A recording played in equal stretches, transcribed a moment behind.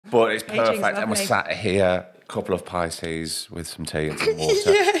But it's Aging's perfect. And we're lovely. sat here, a couple of Pisces with some tea and some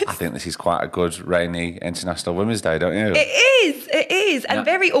water. Yes. I think this is quite a good rainy International Women's Day, don't you? It is. And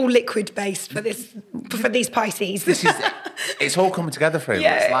very all liquid based for these Pisces. It's all coming together, Freema.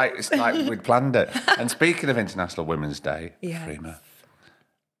 Yeah. It's like we'd planned it. And speaking of International Women's Day, Freema,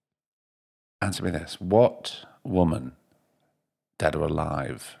 answer me this. What woman, dead or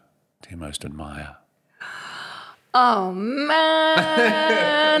alive, do you most admire? Oh,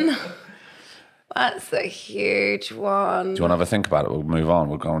 man. That's a huge one. Do you want to have a think about it? We'll move on.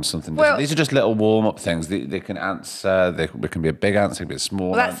 We'll go on to something different. These are just little warm-up things. They can answer. They can be a big answer, it can be a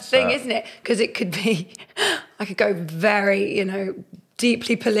small answer. That's the thing, isn't it? Because it could be, I could go very,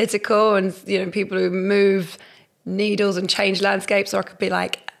 deeply political and, people who move needles and change landscapes, or I could be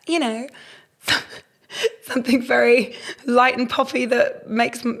like, something very light and poppy that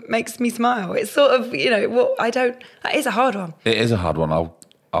makes me smile. It's sort of, that is a hard one. It is a hard one.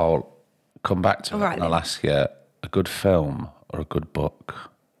 I'll come back to it and I'll ask you, a good film or a good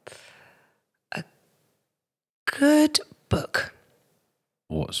book? A good book.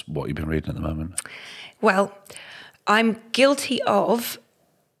 What you've been reading at the moment? Well, I'm guilty of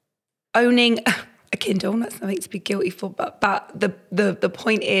owning a Kindle. That's something to be guilty for, but the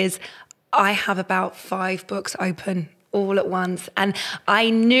point is, I have about 5 books open all at once. And I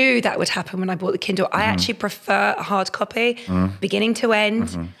knew that would happen when I bought the Kindle. I actually prefer a hard copy, beginning to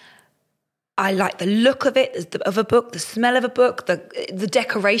end. I like the look of it, of a book, the smell of a book, the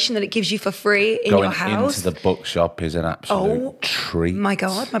decoration that it gives you for free in your house. Going into the bookshop is an absolute treat. My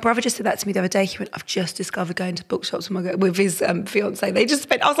God. My brother just said that to me the other day. He went, I've just discovered going to bookshops with his fiancée. They just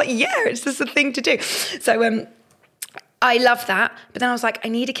spent, I was like, yeah, it's just a thing to do. So I love that. But then I was like, I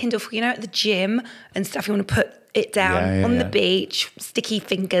need a Kindle for, at the gym and stuff. You want to put it down on the beach, sticky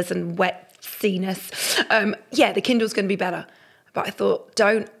fingers and wet sea-ness. The Kindle's going to be better. But I thought,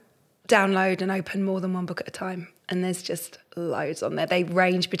 don't download and open more than one book at a time. And there's just loads on there. They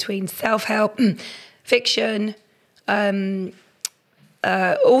range between self-help, fiction, all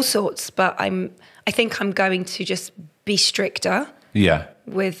sorts. But I think I'm going to just be stricter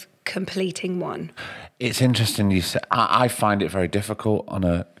with completing one. It's interesting you say. I find it very difficult on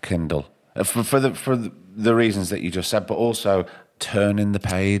a Kindle for the reasons that you just said, but also turning the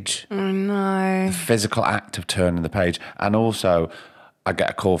page. I know. The physical act of turning the page. And also, I get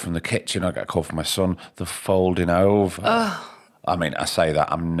a call from the kitchen, I get a call from my son, the folding over. Oh. I mean, I say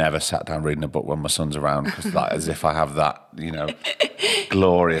that, I'm never sat down reading a book when my son's around, because as if I have that,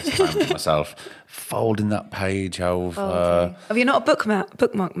 glorious time for myself. Folding that page over. Okay. Are you not a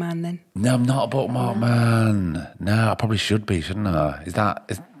bookmark man then? No, I'm not a bookmark man. No, I probably should be, shouldn't I?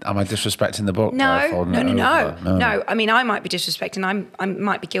 Am I disrespecting the book? No. I mean, I might be disrespecting. I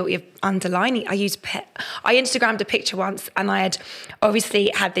might be guilty of underlining. I Instagrammed a picture once, and I had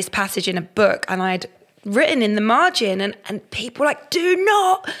obviously had this passage in a book, and I had written in the margin, and people were like, do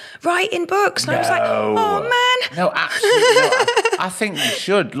not write in books. And I was like, oh man. No, absolutely. I think you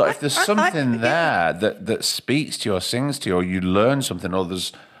should. Like, if there's something there that speaks to you or sings to you, or you learn something, or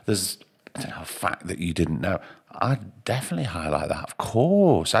there's I don't know, a fact that you didn't know, I'd definitely highlight that. Of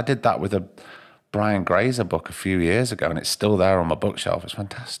course. I did that with a Brian Grazer book a few years ago, and it's still there on my bookshelf. It's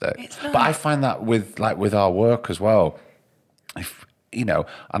fantastic. But I find that with our work as well. And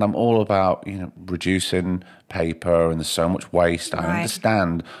I'm all about, reducing paper, and there's so much waste. I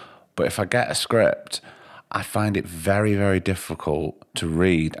understand. But if I get a script, I find it very, very difficult to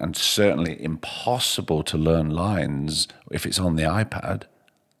read, and certainly impossible to learn lines if it's on the iPad.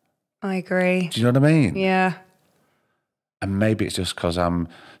 I agree. Do you know what I mean? Yeah. And maybe it's just because I'm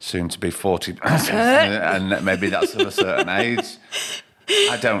soon to be 40, and maybe that's of a certain age.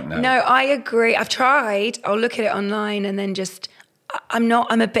 I don't know. No, I agree. I've tried. I'll look at it online and then just... I'm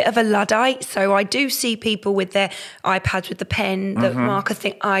a bit of a Luddite, so I do see people with their iPads with the pen, the marker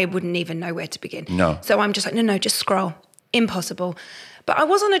thing. I wouldn't even know where to begin. No. So I'm just like, no, just scroll. Impossible. But I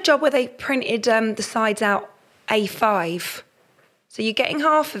was on a job where they printed the sides out A5. So you're getting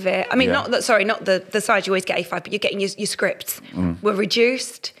half of it. I mean, not the sides you always get A5, but you're getting your scripts were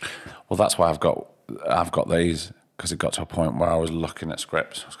reduced. Well, that's why I've got these, because it got to a point where I was looking at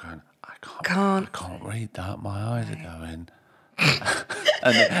scripts. I was going, I can't read that. My eyes are going.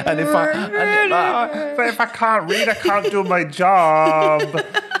 and if I can't read, I can't do my job.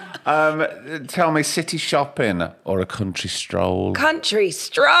 Tell me, city shopping or a country stroll? Country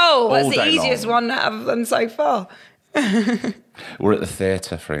stroll. That's the easiest one out of them so far. We're at the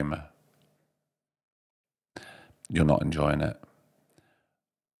theatre, Freema. You're not enjoying it.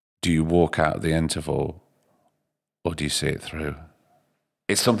 Do you walk out at the interval, or do you see it through?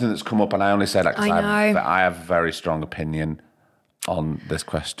 It's something that's come up, and I only say that because I have a very strong opinion on this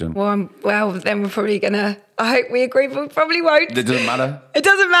question? Well, then we're probably gonna. I hope we agree, but we probably won't. It doesn't matter. It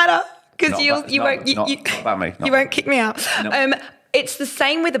doesn't matter because you won't. Not about me. You won't kick me out. No. It's the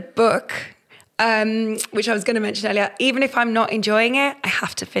same with a book, which I was going to mention earlier. Even if I'm not enjoying it, I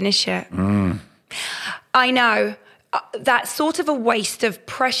have to finish it. I know that's sort of a waste of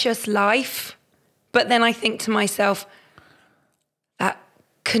precious life, but then I think to myself, that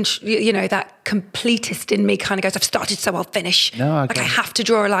completist in me kind of goes, I've started, so I'll finish. No, I have to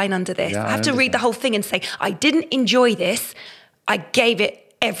draw a line under this. Yeah, I have to read the whole thing and say, I didn't enjoy this. I gave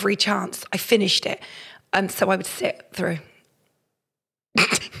it every chance. I finished it. So I would sit through.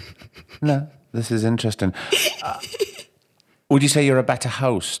 No, this is interesting. Would you say you're a better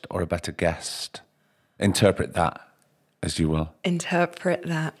host or a better guest? Interpret that as you will. Interpret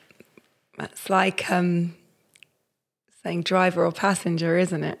that. That's like saying driver or passenger,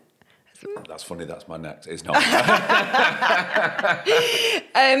 isn't it? That's funny. That's my next. It's not.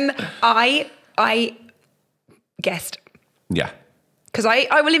 I guessed. Yeah. Because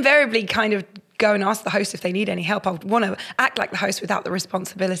I will invariably kind of go and ask the host if they need any help. I would want to act like the host without the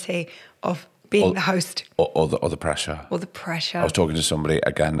responsibility of being the host. Or the pressure. Or the pressure. I was talking to somebody,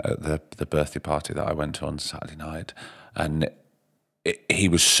 again, at the birthday party that I went to on Saturday night, and he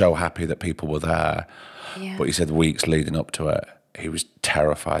was so happy that people were there. Yeah. But he said weeks leading up to it, he was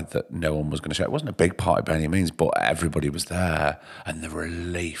terrified that no one was going to show. It wasn't a big party by any means, but everybody was there. And the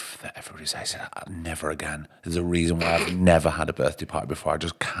relief that everybody said, never again. There's a reason why I've never had a birthday party before. I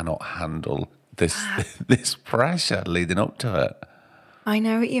just cannot handle this pressure leading up to it. I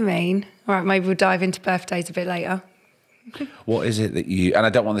know what you mean. All right, maybe we'll dive into birthdays a bit later. What is it that you... And I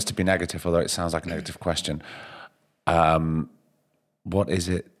don't want this to be negative, although it sounds like a negative question. What is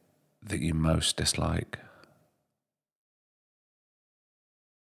it that you most dislike?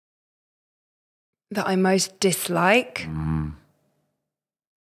 That I most dislike?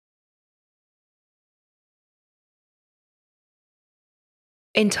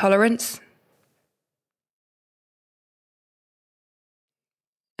 Intolerance.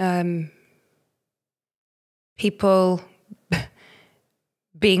 People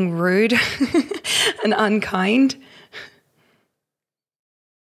being rude and unkind.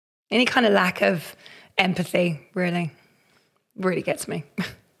 Any kind of lack of empathy really gets me.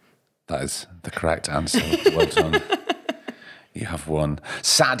 That is the correct answer. Well done. You have won.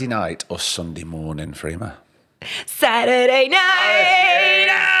 Saturday night or Sunday morning, Freema? Saturday night!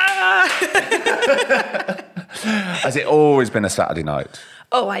 Has it always been a Saturday night?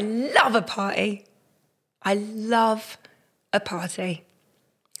 Oh, I love a party. I love a party.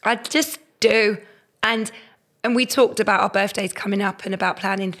 I just do. And we talked about our birthdays coming up and about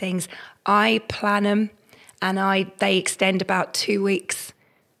planning things. I plan them and they extend about 2 weeks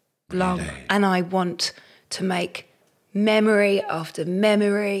long. Really? And I want to make memory after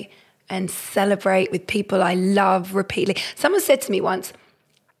memory and celebrate with people I love repeatedly. Someone said to me once,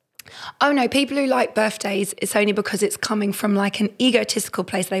 oh no, people who like birthdays, it's only because it's coming from like an egotistical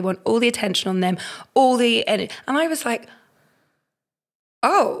place. They want all the attention on them, all the energy. And I was like,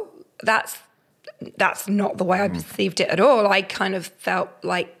 oh, that's not the way I perceived it at all. I kind of felt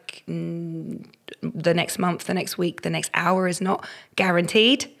like the next month, the next week, the next hour is not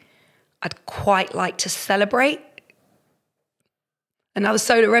guaranteed. I'd quite like to celebrate another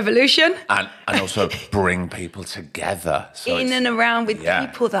solar revolution. And also bring people together. So in and around with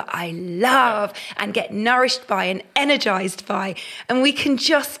people that I love and get nourished by and energized by. And we can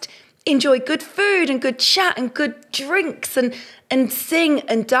just enjoy good food and good chat and good drinks and sing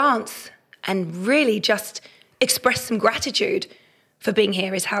and dance and really just express some gratitude for being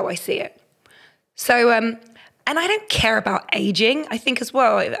here is how I see it. So, and I don't care about aging. I think as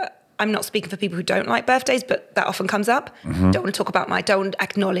well, I'm not speaking for people who don't like birthdays, but that often comes up. Don't want to talk about don't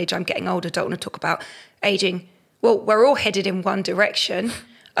acknowledge I'm getting older, don't want to talk about aging. Well, we're all headed in one direction.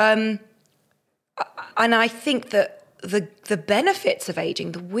 And I think that the benefits of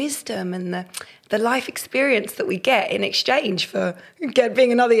aging, the wisdom and the life experience that we get in exchange for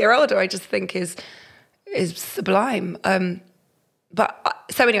being another year older, I just think is sublime.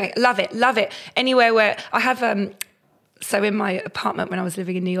 So anyway, love it. Anywhere where I have... So in my apartment when I was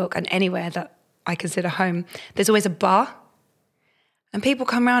living in New York and anywhere that I consider home, there's always a bar. And people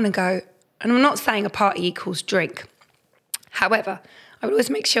come around and go, and I'm not saying a party equals drink. However, I would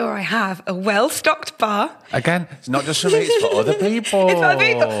always make sure I have a well-stocked bar. Again, it's not just for me, it's for other people. It's for other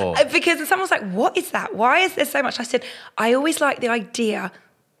people. Because someone's like, what is that? Why is there so much? I said, I always like the idea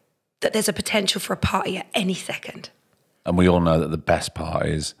that there's a potential for a party at any second. And we all know that the best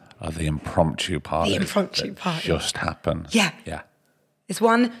parties are the impromptu parties. The impromptu parties. Just happen. Yeah. Yeah. There's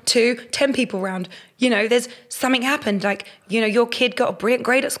 1, 2, 10 people around. You know, there's something happened. Like, you know, your kid got a brilliant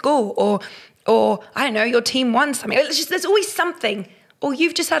grade at school, or I don't know, your team won something. It's just, there's always something. Or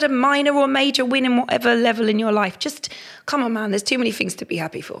you've just had a minor or major win in whatever level in your life. Just, come on, man, there's too many things to be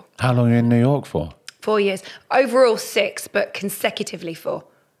happy for. How long are you in New York for? 4 years. Overall 6, but consecutively 4.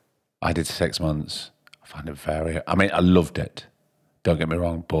 I did 6 months. I found it I mean, I loved it. Don't get me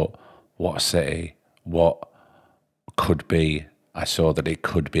wrong, but what a city, what could be. I saw that it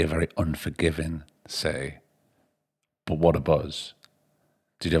could be a very unforgiving city. But what a buzz.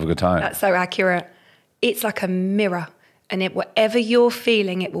 Did you have a good time? That's so accurate. It's like a mirror. And whatever you're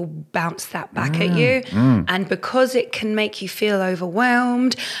feeling, it will bounce that back at you. And because it can make you feel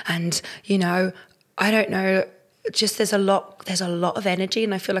overwhelmed and, you know, I don't know, just there's a lot of energy.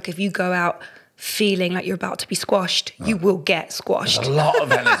 And I feel like if you go out feeling like you're about to be squashed, you will get squashed. There's a lot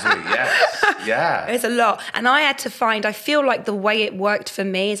of energy, yes. Yeah. There's a lot. And I feel like the way it worked for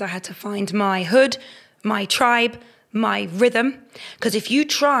me is I had to find my hood, my tribe, my rhythm. Because if you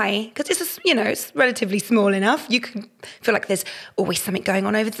try, because it's relatively small enough, you can feel like there's always something going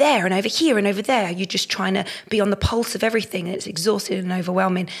on over there and over here and over there. You're just trying to be on the pulse of everything, and it's exhausting and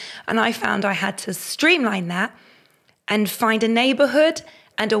overwhelming. And I found I had to streamline that and find a neighborhood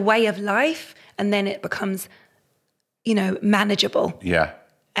and a way of life, and then it becomes, you know, manageable. Yeah.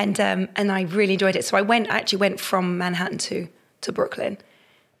 And I really enjoyed it. So I actually went from Manhattan to Brooklyn,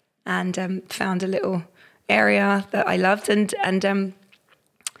 and found a little area that I loved. And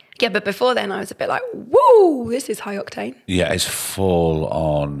yeah, but before then I was a bit like, whoa, this is high octane. Yeah, it's full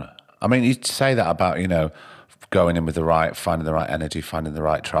on. I mean, you say that about, you know, going in with finding the right energy, finding the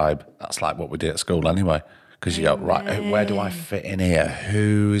right tribe. That's like what we did at school anyway. Because you go, right, where do I fit in here?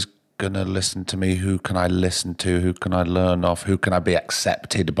 Who is going to listen to me? Who can I listen to? Who can I learn off? Who can I be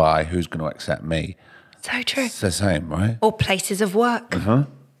accepted by? Who's going to accept me? So true. It's the same, right? Or places of work. Uh-huh.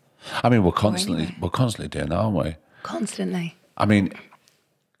 I mean, we're constantly doing that, aren't we? Constantly. I mean,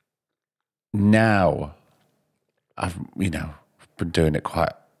 now I've, you know, been doing it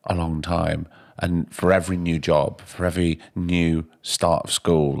quite a long time. And for every new job, for every new start of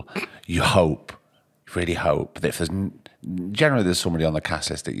school, you really hope that if there's somebody on the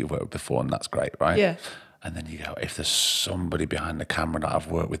cast list that you've worked with before, and that's great, right? Yeah. And then you go, if there's somebody behind the camera that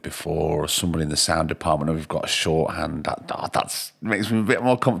I've worked with before, or somebody in the sound department, or we've got a shorthand, that makes me a bit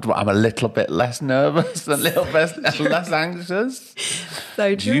more comfortable. I'm a little bit less nervous, a little bit less anxious. So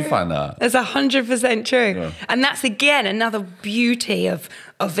true. Do you find that? That's 100% true. Yeah. And that's, again, another beauty of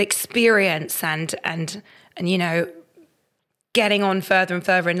experience and you know, getting on further and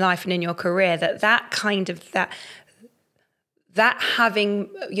further in life and in your career, that having,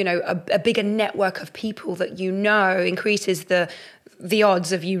 you know, a bigger network of people that you know increases the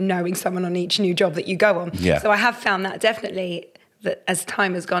odds of you knowing someone on each new job that you go on. Yeah. So I have found that definitely, that as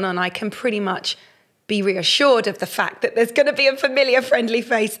time has gone on, I can pretty much be reassured of the fact that there's going to be a familiar, friendly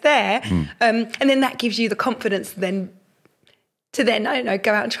face there. And then that gives you the confidence to then, I don't know,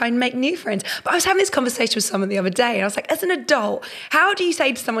 go out and try and make new friends. But I was having this conversation with someone the other day, and I was like, as an adult, how do you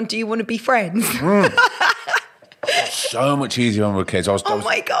say to someone, do you want to be friends? So much easier when we were kids. I was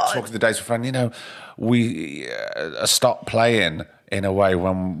my God. talking to the days with a friend, you know, we stop playing in a way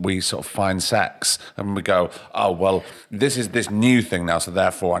when we sort of find sex and we go, oh, well, this is this new thing now, so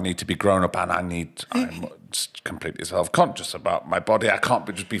therefore I need to be grown up and I'm completely self-conscious about my body. I can't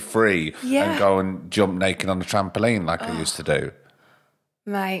just be free and go and jump naked on the trampoline like I used to do.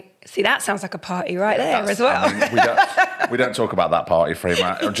 Mate, see, that sounds like a party right there as well. I mean, we don't talk about that party,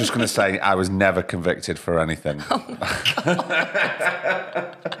 Freema. I'm just going to say I was never convicted for anything. Oh my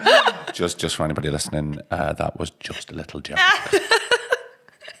God. just for anybody listening, that was just a little joke.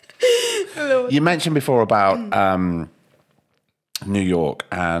 You mentioned before about New York,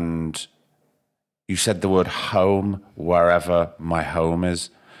 and you said the word home, wherever my home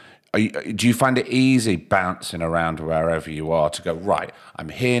is. Do you find it easy bouncing around wherever you are to go, right, I'm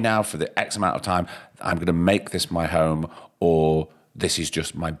here now for the X amount of time, I'm going to make this my home, or this is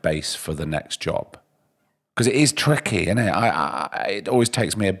just my base for the next job? Because it is tricky, isn't it? It always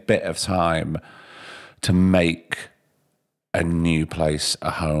takes me a bit of time to make a new place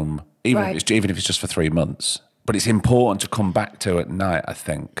a home, even if it's just for 3 months. But it's important to come back to at night, I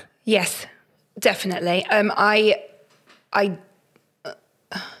think. Yes, definitely.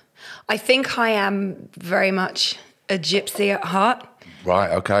 I think I am very much a gypsy at heart.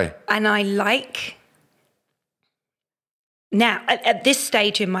 Right, okay. And I like, now, at this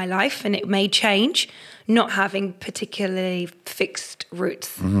stage in my life, and it may change, not having particularly fixed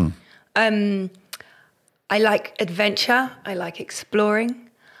roots. Mm-hmm. I like adventure. I like exploring.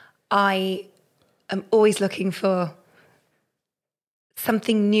 I am always looking for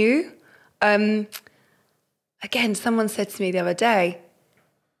something new. Again, someone said to me the other day,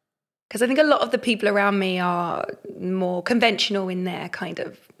 because I think a lot of the people around me are more conventional in their kind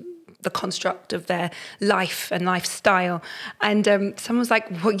of the construct of their life and lifestyle. And someone was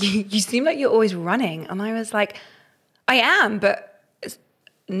like, well, you seem like you're always running. And I was like, I am, but it's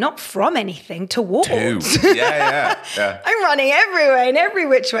not from anything, towards. Yeah. I'm running everywhere in every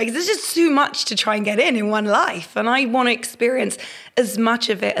which way, because there's just too much to try and get in one life. And I want to experience as much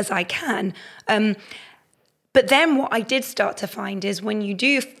of it as I can. But then what I did start to find is when you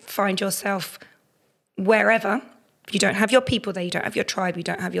do find yourself wherever, you don't have your people there, you don't have your tribe, you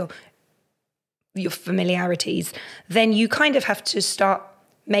don't have your familiarities, then you kind of have to start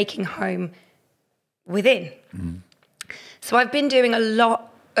making home within. So I've been doing a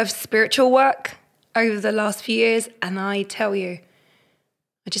lot of spiritual work over the last few years, and I tell you,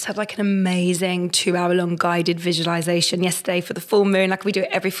 I just had like an amazing 2-hour-long guided visualization yesterday for the full moon. Like we do it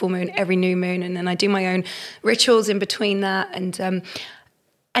every full moon, every new moon, and then I do my own rituals in between that.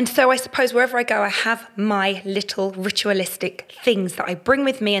 And so I suppose wherever I go, I have my little ritualistic things that I bring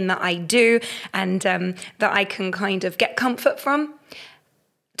with me and that I do, and that I can kind of get comfort from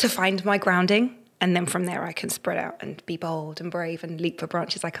to find my grounding. And then from there, I can spread out and be bold and brave and leap for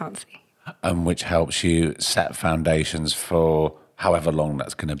branches I can't see. And which helps you set foundations for however long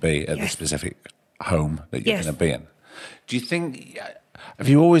that's going to be at the specific home that you're going to be in. Do you think, have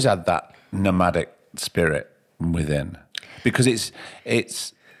you always had that nomadic spirit within? Because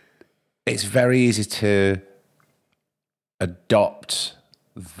it's very easy to adopt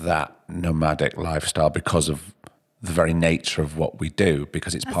that nomadic lifestyle because of the very nature of what we do,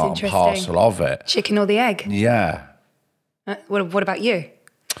 because it's part and parcel of it. Chicken or the egg? Yeah. What about you?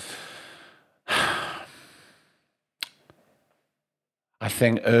 I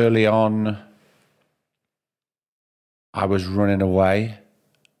think early on, I was running away.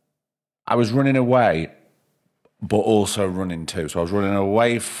 But also running too. So I was running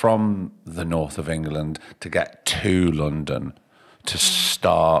away from the north of England to get to London to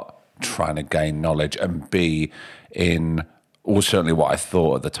start trying to gain knowledge and be in, or certainly what I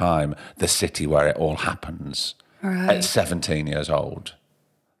thought at the time, the city where it all happens at 17 years old.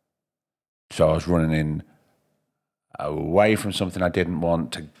 So I was running away from something I didn't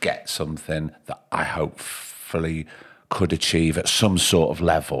want to get something that I hopefully could achieve at some sort of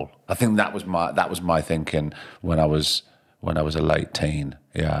level. I think that was my thinking when I was a late teen.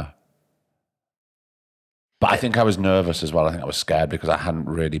 Yeah. But I think I was nervous as well. I think I was scared because I hadn't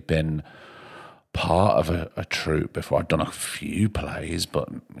really been part of a troupe before. I'd done a few plays, but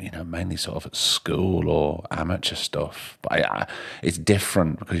mainly sort of at school or amateur stuff. But it's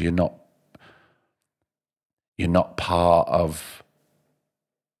different because you're not part of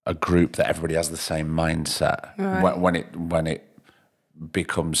a group that everybody has the same mindset. Right. When it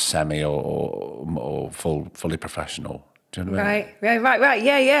becomes semi or fully professional. Do you know what I mean? Right.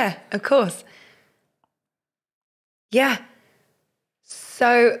 Yeah. Of course. Yeah.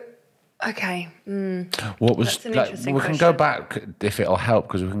 So, okay. What was that's an interesting question. We can go back if it'll help,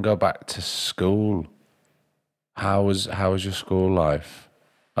 because we can go back to school. How was your school life?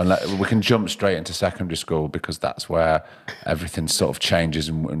 And we can jump straight into secondary school because that's where everything sort of changes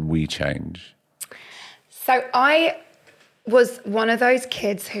and we change. So I was one of those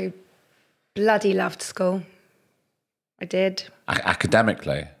kids who bloody loved school. I did.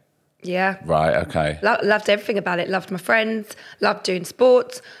 Academically? Yeah. Right, okay. Loved everything about it. Loved my friends, loved doing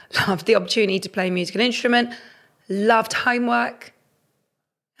sports, loved the opportunity to play a musical instrument, loved homework.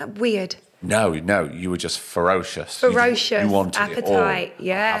 Weird. No, you were just ferocious. Ferocious, you wanted appetite, it all.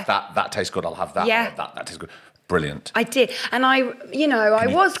 yeah. I'll have that tastes good, I'll have that. Yeah. That tastes good. Brilliant. I did. And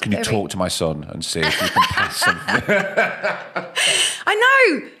Can you talk to my son and see if you can pass something? I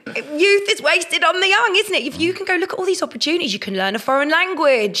know. Youth is wasted on the young, isn't it? If you can go look at all these opportunities, you can learn a foreign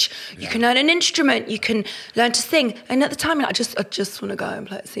language, you can learn an instrument, you can learn to sing. And at the time, I just want to go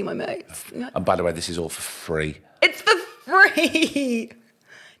and see my mates. And by the way, this is all for free. It's for free.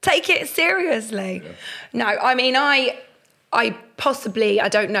 Take it seriously. Yeah. No, I mean, I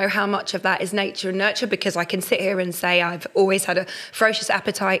don't know how much of that is nature and nurture, because I can sit here and say I've always had a ferocious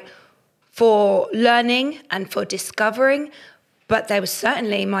appetite for learning and for discovering, but there was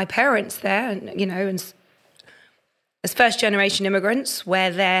certainly my parents there, and and as first generation immigrants, where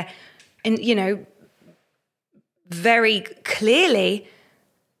they're very clearly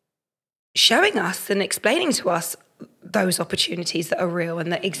showing us and explaining to us those opportunities that are real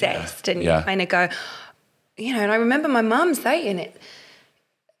and that exist. Yeah. And you kind of go, and I remember my mum saying it,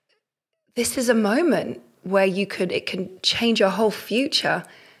 this is a moment where it can change your whole future.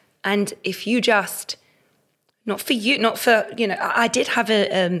 And if you just not for you, not for, you know, I did have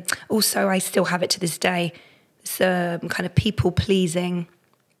also I still have it to this day, some kind of people-pleasing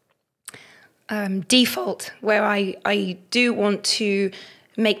default where I do want to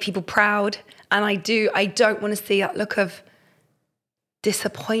make people proud, and I don't want to see that look of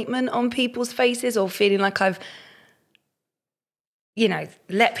disappointment on people's faces or feeling like I've, you know,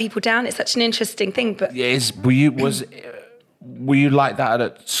 let people down. It's such an interesting thing. But were you like that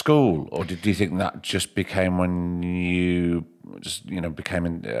at school, or do you think that just became when you just, you know, became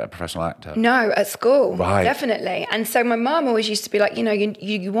a professional actor? No, at school, right. Definitely. And so my mum always used to be like, you know,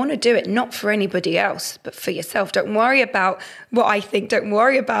 you want to do it not for anybody else, but for yourself. Don't worry about what I think. Don't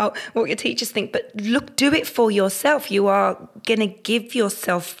worry about what your teachers think. But look, do it for yourself. You are going to give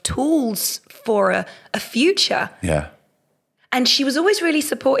yourself tools for a future. Yeah. And she was always really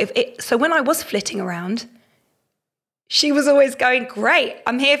supportive. So when I was flitting around, she was always going, great,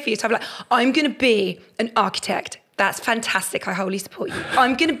 I'm here for you. So I'm like, I'm going to be an architect. That's fantastic. I wholly support you.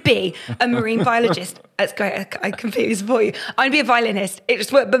 I'm going to be a marine biologist. That's great. I completely support you. I'm going to be a violinist. It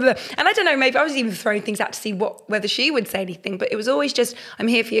just worked. And I don't know, maybe I was even throwing things out to see whether she would say anything. But it was always just, I'm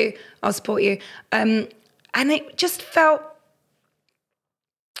here for you. I'll support you. And it just felt,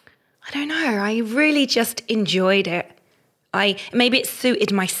 I don't know, I really just enjoyed it. Maybe it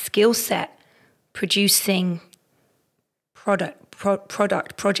suited my skill set, producing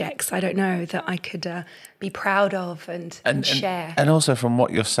projects, I don't know, that I could be proud of and share. And also from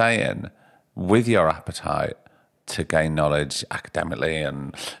what you're saying, with your appetite to gain knowledge academically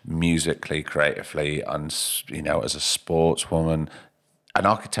and musically, creatively, and, you know, as a sportswoman, an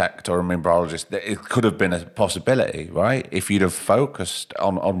architect or a marine biologist, it could have been a possibility, right? If you'd have focused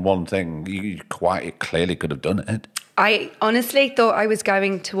on one thing, you quite clearly could have done it. I honestly thought I was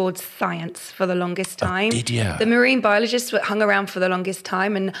going towards science for the longest time. Oh, did you? The marine biologists hung around for the longest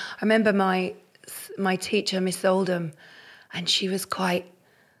time, and I remember my teacher, Miss Oldham, and she was quite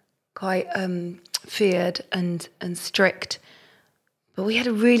feared and strict, but we had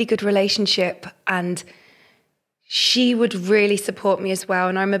a really good relationship, and she would really support me as well.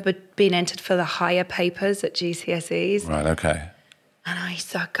 And I remember being entered for the higher papers at GCSEs. Right. Okay. And I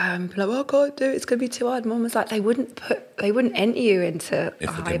started going, like, oh, I can't do it. It's going to be too hard. Mum was like, they wouldn't enter you into a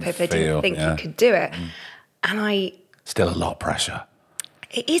higher paper. They didn't think you could do it. And still a lot of pressure.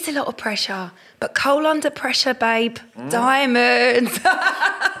 It is a lot of pressure, but coal under pressure, babe. Diamonds.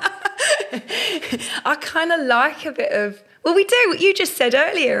 I kind of like a bit of, well, we do what you just said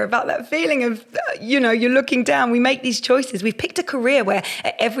earlier about that feeling of, you know, you're looking down. We make these choices. We've picked a career where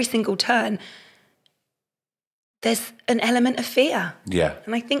at every single turn, there's an element of fear. Yeah.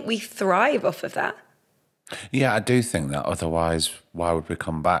 And I think we thrive off of that. Yeah, I do think that. Otherwise, why would we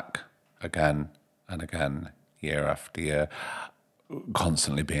come back again and again, year after year,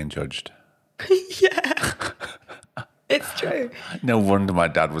 constantly being judged? Yeah. It's true. No wonder my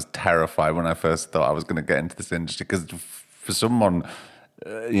dad was terrified when I first thought I was going to get into this industry, because for someone,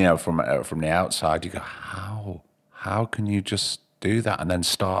 you know, from the outside, you go, how can you just do that and then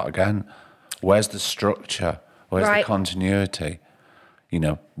start again? Where's the structure? Where's the continuity? You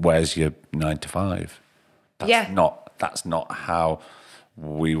know, where's your 9 to 5? That's not how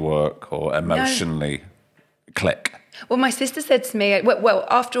we work or emotionally click. Well, my sister said to me, well,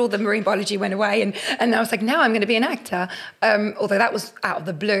 after all the marine biology went away, and I was like, now I'm going to be an actor. Although that was out of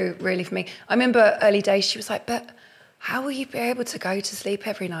the blue, really, for me. I remember early days, she was like, but how will you be able to go to sleep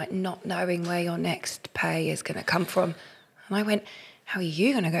every night not knowing where your next pay is going to come from? And I went, how are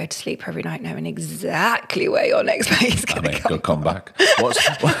you going to go to sleep every night knowing exactly where your next pay is going to come good comeback.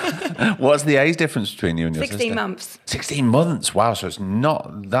 What's the age difference between you and your 16 sister? 16 months. 16 months. Wow, so it's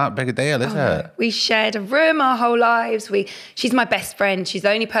not that big a deal, is it? No. We shared a room our whole lives. She's my best friend. She's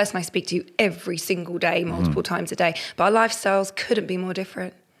the only person I speak to every single day, multiple times a day. But our lifestyles couldn't be more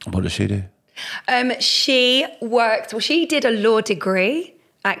different. What does she do? She did a law degree,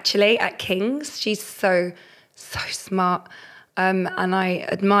 actually, at King's. She's so smart. And I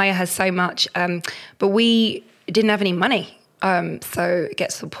admire her so much. But we didn't have any money. So it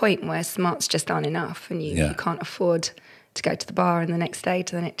gets to a point where smarts just aren't enough, and you can't afford to go to the bar and the next day,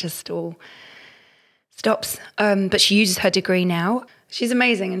 then it just all stops. But she uses her degree now. She's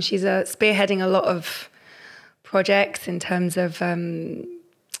amazing, and she's spearheading a lot of projects in terms of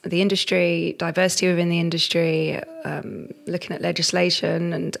the industry, diversity within the industry, looking at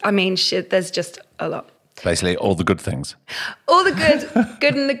legislation. And I mean, there's just a lot. Basically, all the good things. All the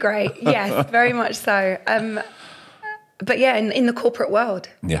good and the great. Yes, very much so. But yeah, in the corporate world.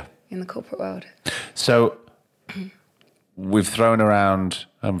 Yeah. In the corporate world. So we've thrown around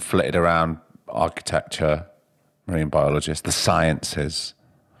and flitted around architecture, marine biologist, the sciences.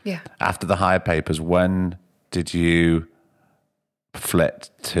 Yeah. After the higher papers, when did you flit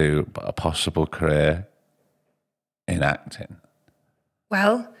to a possible career in acting?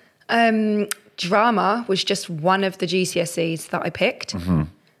 Well, drama was just one of the GCSEs that I picked.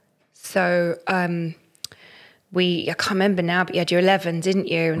 So I can't remember now, but you had your 11, didn't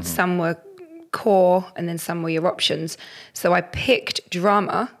you? And some were core and then some were your options. So I picked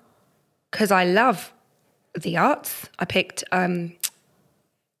drama because I love the arts. I picked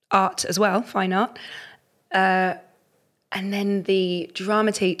art as well, fine art. And then the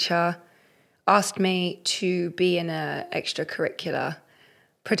drama teacher asked me to be in an extracurricular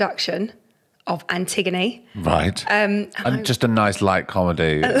production of Antigone. Right. And just a nice light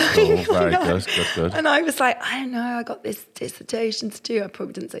comedy. Cool. Very good. And I was like, I don't know, I got this dissertation to do. I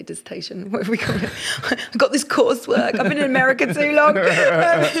probably didn't say dissertation, whatever we call it. I got this coursework. I've been in America too long.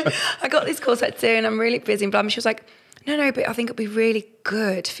 I got this coursework to do and I'm really busy and blah. And she was like, no, but I think it'll be really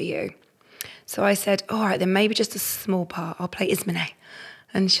good for you. So I said, all right, then maybe just a small part. I'll play Ismene.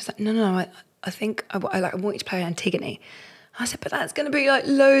 And she was like, no, I think I want you to play Antigone. I said, but that's going to be like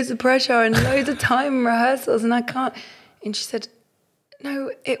loads of pressure and loads of time and rehearsals and I can't. And she said,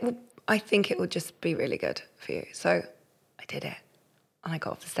 no, I think it will just be really good for you. So I did it. And I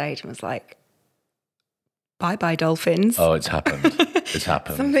got off the stage and was like, bye-bye, dolphins. Oh, it's happened. It's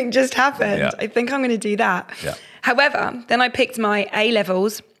happened. Something just happened. Yeah. I think I'm going to do that. Yeah. However, then I picked my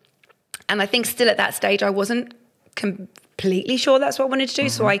A-levels and I think still at that stage I wasn't completely sure that's what I wanted to do.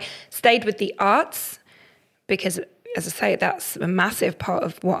 So I stayed with the arts because, as I say, that's a massive part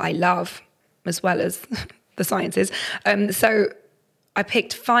of what I love as well as the sciences. So I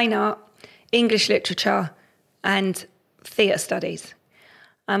picked fine art, English literature and theatre studies.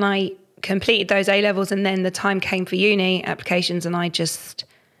 And I completed those A-levels and then the time came for uni applications and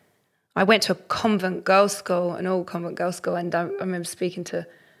I went to a convent girls' school, an all convent girls' school, and I remember speaking to,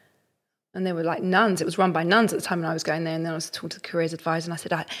 and they were like nuns. It was run by nuns at the time when I was going there, and then I was talking to the careers advisor and I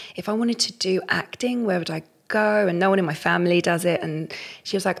said, if I wanted to do acting, where would I go? And no one in my family does it. And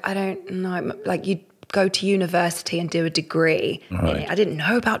she was like, I don't know, like you'd go to university and do a degree. Right. I didn't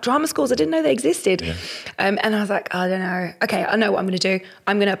know about drama schools. I didn't know they existed. Yeah. And I was like, I don't know. Okay, I know what I'm going to do.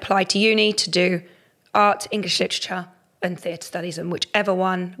 I'm going to apply to uni to do art, English literature and theatre studies, and which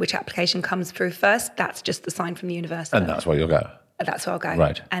application comes through first, that's just the sign from the university. And that's where you'll go? That's where I'll go.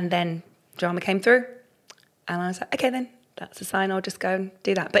 Right. And then drama came through and I was like, okay then, that's a sign, I'll just go and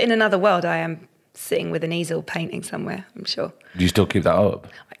do that. But in another world, I am sitting with an easel painting somewhere, I'm sure. Do you still keep that up?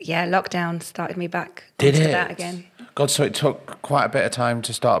 Yeah, lockdown started me back Did into it? that again. God, so it took quite a bit of time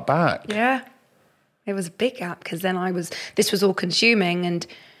to start back. Yeah. It was a big gap because then this was all consuming and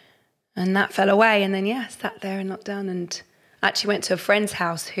that fell away. And then, sat there in lockdown and actually went to a friend's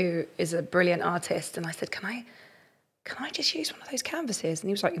house who is a brilliant artist. And I said, can I just use one of those canvases? And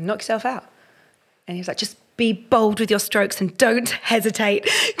he was like, knock yourself out. And he was like, just be bold with your strokes and don't hesitate.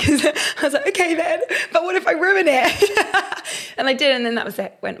 Because I was like, okay then, but what if I ruin it? And I did, and then that was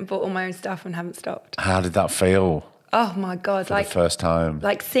it. Went and bought all my own stuff and haven't stopped. How did that feel? Oh my God. For the first time?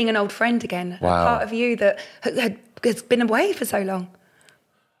 Like seeing an old friend again. Wow. A part of you that has been away for so long.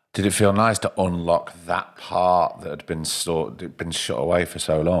 Did it feel nice to unlock that part that had been shut away for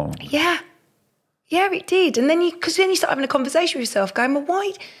so long? Yeah. Yeah, it did. And then because then you start having a conversation with yourself going, well,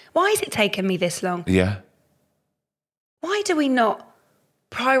 why is it taking me this long? Yeah. Why do we not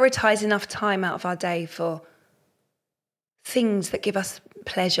prioritise enough time out of our day for things that give us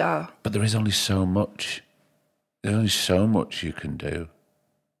pleasure? But there is only so much. There's only so much you can do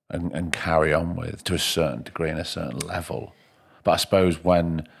and carry on with to a certain degree and a certain level. But I suppose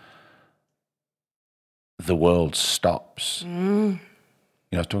when the world stops...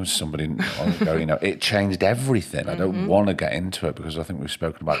 I was talking to somebody ago, it changed everything. I don't want to get into it because I think we've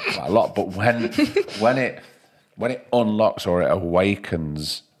spoken about it quite a lot. But when it unlocks or it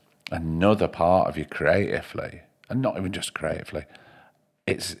awakens another part of you creatively, and not even just creatively,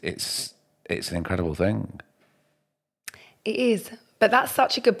 it's an incredible thing. It is. But that's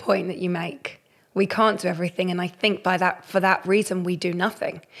such a good point that you make. We can't do everything. And I think for that reason, we do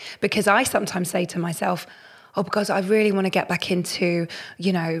nothing. Because I sometimes say to myself, because I really want to get back into,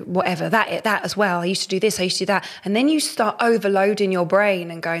 whatever, that as well. I used to do this, I used to do that. And then you start overloading your brain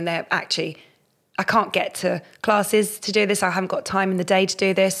and going there, actually, I can't get to classes to do this. I haven't got time in the day to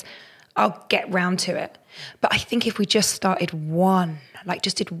do this. I'll get round to it. But I think if we just started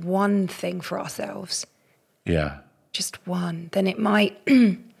just did one thing for ourselves. Yeah. Just one, then it might...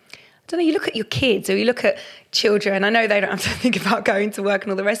 I don't know, you look at your kids or you look at children. I know they don't have to think about going to work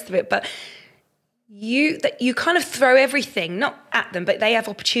and all the rest of it, but... you kind of throw everything, not at them, but they have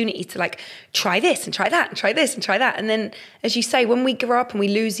opportunity to like try this and try that and try this and try that. And then, as you say, when we grow up and we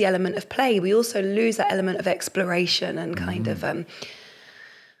lose the element of play, we also lose that element of exploration and kind of, I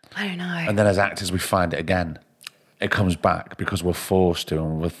don't know. And then as actors, we find it again. It comes back because we're forced to,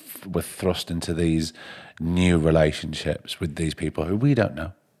 and we're thrust into these new relationships with these people who we don't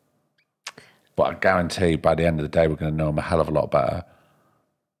know. But I guarantee by the end of the day, we're going to know them a hell of a lot better.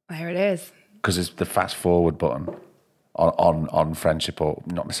 There it is. Because it's the fast forward button on friendship, or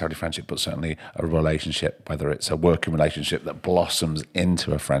not necessarily friendship, but certainly a relationship, whether it's a working relationship that blossoms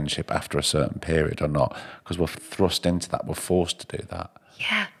into a friendship after a certain period or not, because we're thrust into that, we're forced to do that.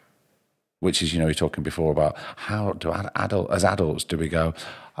 Yeah. Which is, you're talking before about how do as adults do we go,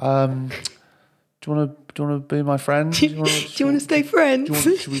 do you want to be my friend? Do you want to stay friends?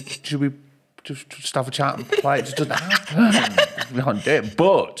 Should we just have a chat and play? It just doesn't happen. We can't do it,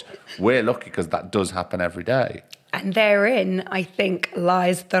 but we're lucky because that does happen every day. And therein, I think,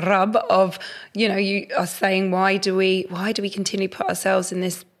 lies the rub of, you are saying, why do we continually put ourselves in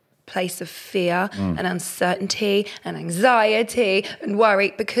this place of fear and uncertainty and anxiety and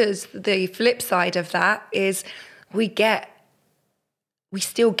worry? Because the flip side of that is we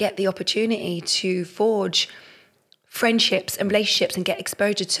still get the opportunity to forge friendships and relationships and get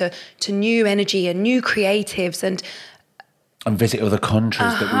exposure to new energy and new creatives and visit other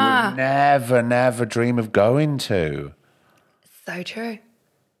countries that we would never dream of going to. So true.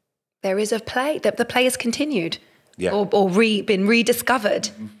 There is a play. The play has continued, yeah, or been rediscovered,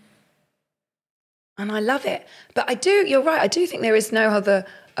 and I love it. But you're right. I do think there is no other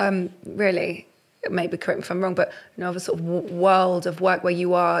really. Maybe correct me if I'm wrong, but no other sort of world of work where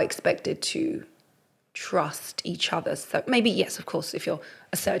you are expected to trust each other. So maybe, yes, of course, if you're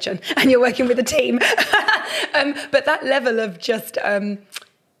a surgeon and you're working with a team. But that level of just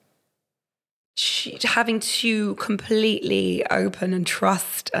having to completely open and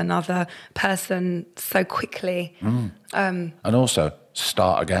trust another person so quickly. And also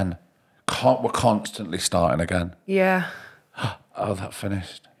start again. We're constantly starting again. Yeah. Oh, that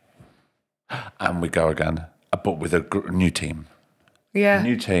finished. And we go again, but with a new team. Yeah.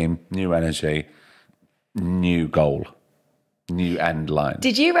 New team, new energy, new goal, new end line.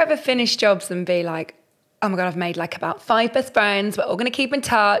 Did you ever finish jobs and be like, oh my God, I've made like about 5 best friends, we're all going to keep in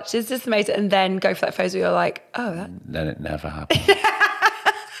touch, this is amazing, and then go for that phase where you're like, oh, that... Then it never happened.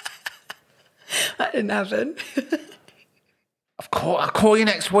 That didn't happen. Of course, I'll call you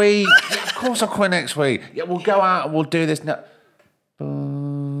next week. Yeah, of course I'll call you next week. Yeah, we'll go out and we'll do this.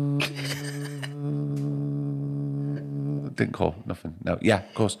 Didn't call, nothing. No, yeah,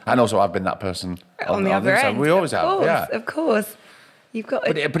 of course. And also, I've been that person on the other end. We always have, yeah. Of course. You've got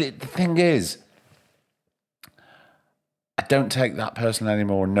to... But the thing is, I don't take that person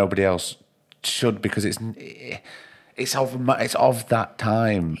anymore, and nobody else should, because it's of that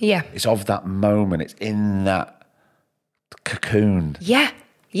time. Yeah. It's of that moment. It's in that cocoon. Yeah,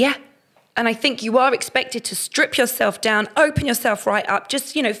 yeah. And I think you are expected to strip yourself down, open yourself right up,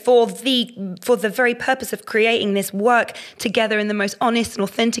 just, for the very purpose of creating this work together in the most honest and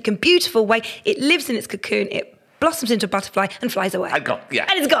authentic and beautiful way. It lives in its cocoon, it blossoms into a butterfly and flies away. And gone, yeah.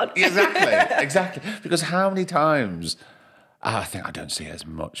 And it's gone. Exactly. Because how many times, I think I don't see it as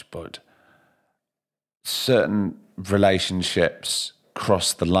much, but certain relationships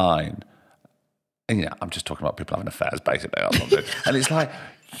cross the line. And I'm just talking about people having affairs, basically. And it's like,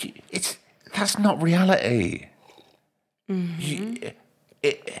 that's not reality. Mm-hmm.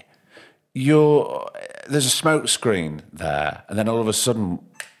 There's a smoke screen there, and then all of a sudden,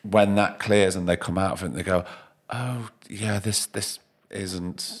 when that clears and they come out of it, they go, "Oh, yeah, this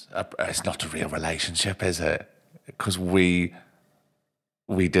isn't. It's not a real relationship, is it? Because we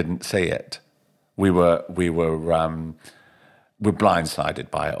didn't see it. We're blindsided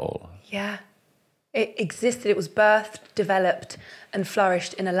by it all." Yeah. It existed, it was birthed, developed, and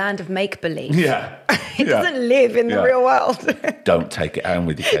flourished in a land of make-believe. Yeah. It doesn't live in the real world. Don't take it home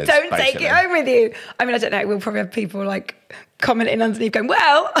with you, kids. Don't take it home with you. I mean, I don't know, we'll probably have people like commenting underneath going,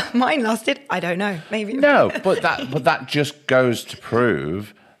 well, mine lasted, I don't know, maybe. No, but that just goes to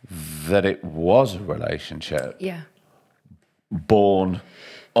prove that it was a relationship. Yeah. Born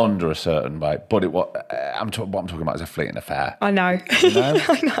under a certain way, but what I'm talking about is a fleeting affair. I know.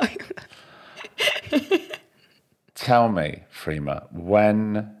 I know. Tell me, Freema,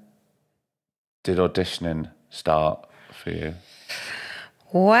 when did auditioning start for you?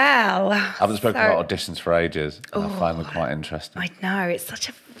 Well, I haven't spoken about auditions for ages, and I find them quite interesting. I know, it's such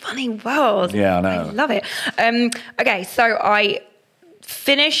a funny world. Yeah, I know. I love it. Okay, so I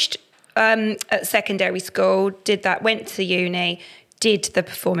finished at secondary school, did that, went to uni, did the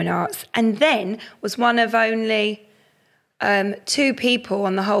performing arts, and then was one of only 2 people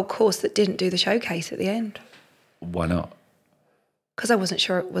on the whole course that didn't do the showcase at the end. Why not? Because I wasn't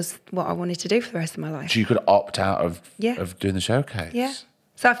sure it was what I wanted to do for the rest of my life. So you could opt out of doing the showcase? Yeah.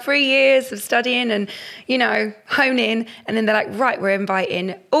 So 3 years of studying and, honing, and then they're like, right, we're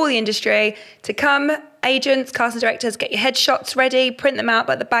inviting all the industry to come, agents, casting directors, get your headshots ready, print them out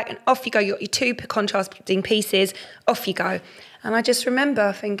by the back, and off you go. You got your 2 contrasting pieces, off you go. And I just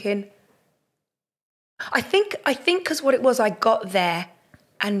remember thinking, I think because what it was, I got there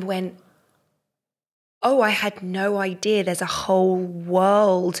and went, oh, I had no idea there's a whole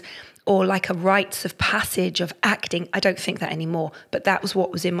world or like a rites of passage of acting. I don't think that anymore, but that was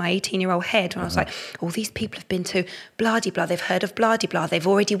what was in my 18-year-old head when I was like, oh, these people have been to blah-de-blah, they've heard of blah-de-blah, they've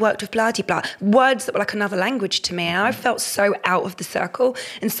already worked with blah-de-blah, words that were like another language to me. And I felt so out of the circle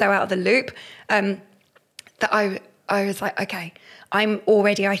and so out of the loop that I was like, okay, I'm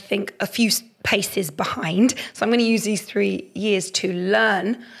already, I think, a few paces behind. So I'm going to use these 3 years to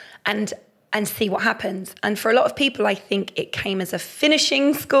learn and see what happens. And for a lot of people, I think it came as a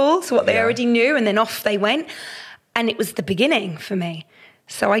finishing school to what they already knew, and then off they went. And it was the beginning for me.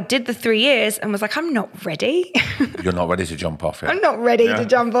 So I did the 3 years and was like, I'm not ready. You're not ready to jump off yet? I'm not ready to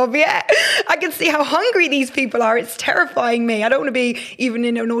jump off yet. I can see how hungry these people are. It's terrifying me. I don't want to be even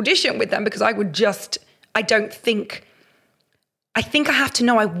in an audition with them because I think I have to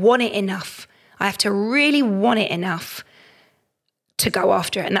know I want it enough. I have to really want it enough to go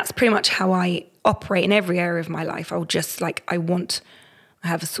after it. And that's pretty much how I operate in every area of my life. I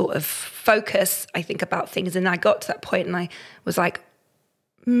have a sort of focus, I think, about things. And I got to that point and I was like,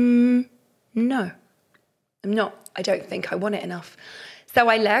 no, I'm not. I don't think I want it enough. So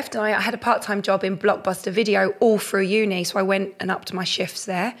I left and I had a part-time job in Blockbuster Video all through uni. So I went and upped my shifts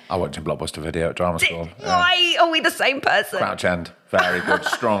there. I worked in Blockbuster Video at drama school. Why are we the same person? Crouch End. Very good.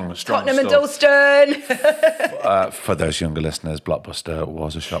 Strong Tottenham and store. Dalston. For those younger listeners, Blockbuster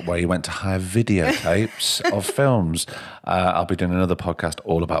was a shop where you went to hire videotapes of films. I'll be doing another podcast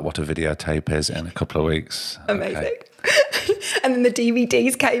all about what a videotape is in a couple of weeks. Amazing. Okay. And then the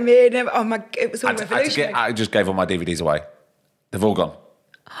DVDs came in. Oh my, it was all revolutionary. I just gave all my DVDs away. They've all gone.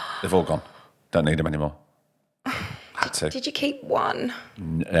 They've all gone. Don't need them anymore. Had to. Did you keep one?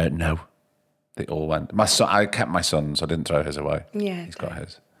 No. They all went. My son, I kept my son's. I didn't throw his away. Yeah. He's got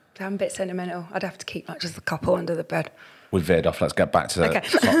his. I'm a bit sentimental. I'd have to keep like just a couple under the bed. We veered off. Let's get back to the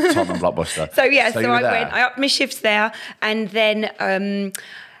Tottenham Blockbuster. So I went. I upped my shifts there, and then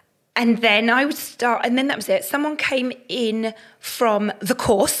I would start, and then that was it. Someone came in from the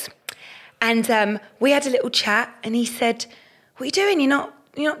course, and we had a little chat, and he said, "What are you doing? You're not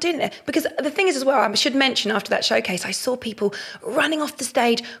doing it." Because the thing is as well, I should mention after that showcase, I saw people running off the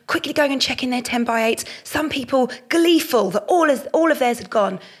stage, quickly going and checking their 10x8s. Some people gleeful that all of theirs had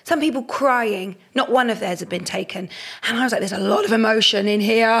gone. Some people crying, not one of theirs had been taken. And I was like, there's a lot of emotion in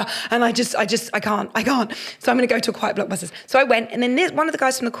here. And I can't. So I'm going to go to a quiet Blockbusters. So I went, and then one of the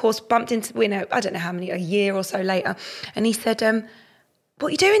guys from the course bumped into, I don't know how many, a year or so later. And he said, what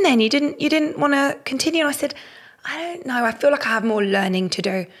are you doing then? You didn't want to continue? And I said, I don't know. I feel like I have more learning to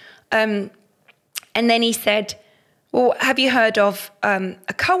do. And then he said, well, have you heard of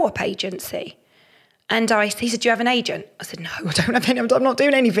a co-op agency? And he said, do you have an agent? I said, no, I don't have any. I'm not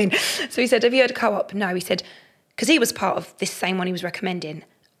doing anything. So he said, have you heard of co-op? No. He said, because he was part of this same one he was recommending.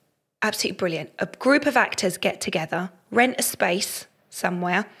 Absolutely brilliant. A group of actors get together, rent a space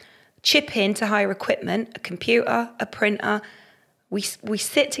somewhere, chip in to hire equipment, a computer, a printer. We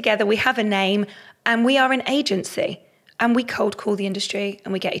sit together, we have a name, and we are an agency, and we cold call the industry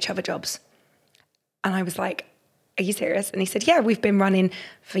and we get each other jobs. And I was like, are you serious? And he said, yeah, we've been running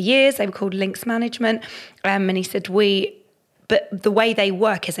for years. They were called Links Management. And he said, but the way they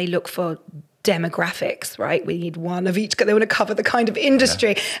work is they look for demographics, right? We need one of each, they want to cover the kind of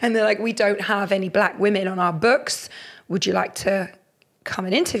industry. Yeah. And they're like, we don't have any black women on our books. Would you like to come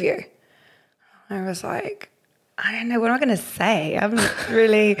and interview? I was like, I don't know, what am I going to say? I haven't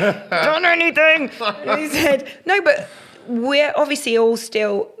really done anything. And he said, no, but we're obviously all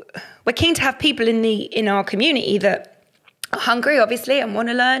we're keen to have people in our community that are hungry, obviously, and want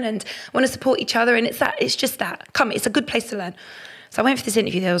to learn and want to support each other. And it's just that. Come, it's a good place to learn. So I went for this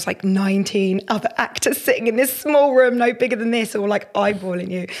interview. There was like 19 other actors sitting in this small room, no bigger than this, all like eyeballing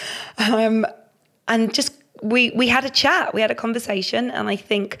you. And just, we had a chat, we had a conversation. And I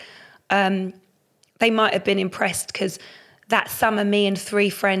think they might have been impressed because that summer, me and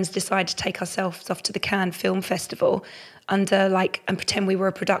 3 friends decided to take ourselves off to the Cannes Film Festival and pretend we were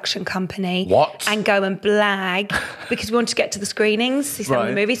a production company. What? And go and blag because we wanted to get to the screenings, see some of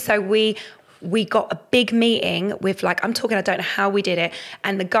the movies. So we we got a big meeting with like, I'm talking, I don't know how we did it.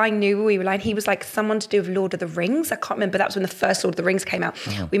 And the guy knew we were like, he was like someone to do with Lord of the Rings. I can't remember. That was when the first Lord of the Rings came out.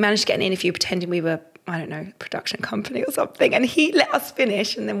 We managed to get an interview pretending we were, I don't know, production company or something. And he let us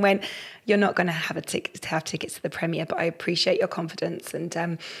finish and then went, you're not going to have tickets to the premiere, but I appreciate your confidence.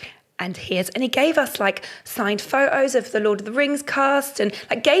 And he gave us like signed photos of the Lord of the Rings cast and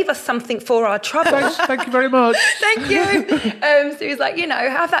like gave us something for our trouble. Thank you very much. Thank you. So he was like,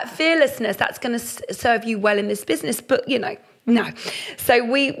 have that fearlessness. That's going to serve you well in this business. But, no. So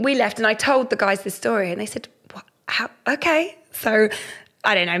we left and I told the guys this story and they said, what? How? Okay. So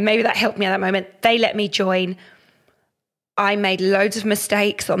I don't know, maybe that helped me at that moment. They let me join. I made loads of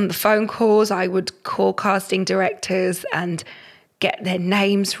mistakes on the phone calls. I would call casting directors and get their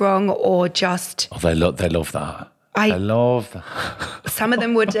names wrong or just... Oh, they love that. I love that. Some of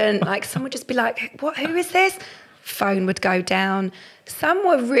them wouldn't. Like, some would just be like, what? Who is this? Phone would go down. Some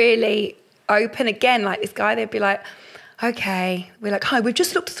were really open again. Like this guy, they'd be like, okay. We're like, hi, we've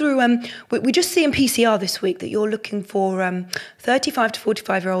just looked through... we just see in PCR this week that you're looking for 35 to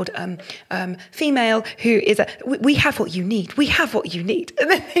 45-year-old female who is... we have what you need. We have what you need. And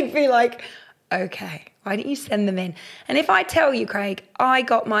then they'd be like, okay. Why don't you send them in? And if I tell you, Craig, I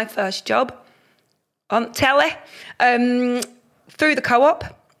got my first job on telly through the Co-op.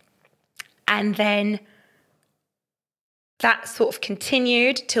 And then that sort of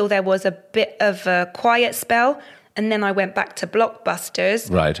continued till there was a bit of a quiet spell. And then I went back to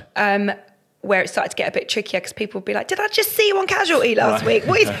Blockbusters. Right. Where it started to get a bit trickier because people would be like, did I just see you on Casualty last week?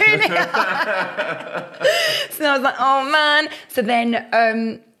 What are you doing here? So I was like, oh, man. So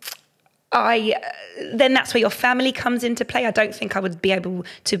then... then that's where your family comes into play. I don't think I would be able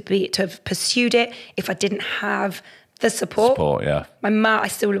to have pursued it if I didn't have the support. Yeah. My mum, I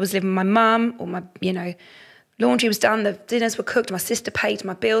still was living with my mum, or my, laundry was done, the dinners were cooked, my sister paid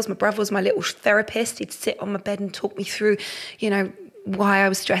my bills, my brother was my little therapist. He'd sit on my bed and talk me through, why I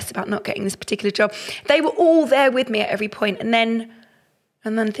was stressed about not getting this particular job. They were all there with me at every point, and then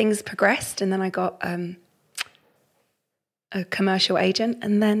things progressed, and then I got a commercial agent,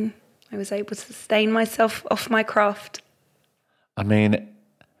 and then I was able to sustain myself off my craft. I mean,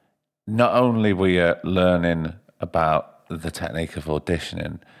 not only were you learning about the technique of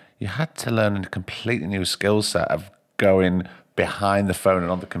auditioning, you had to learn a completely new skill set of going behind the phone and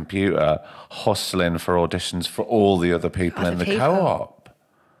on the computer, hustling for auditions for all the other people in the Co-op.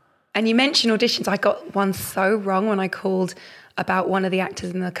 And you mentioned auditions. I got one so wrong when I called about one of the actors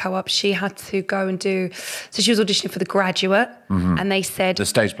in the Co-op. She had to go and so she was auditioning for The Graduate, and they said... The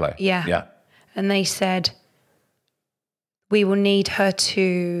stage play? Yeah. And they said, we will need her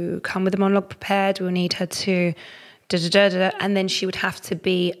to come with a monologue prepared, we'll need her to da-da-da-da, and then she would have to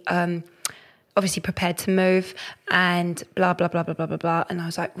be obviously prepared to move and blah, blah, blah, blah, blah, blah, blah. And I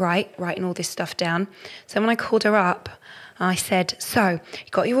was like, writing all this stuff down. So when I called her up, I said, so you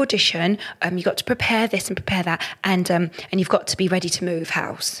got your audition, you got to prepare this and prepare that, and you've got to be ready to move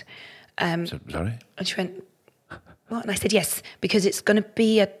house. Sorry? And she went, what? And I said, yes, because it's going to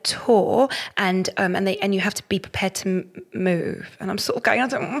be a tour, and you have to be prepared to move. And I'm sort of going, I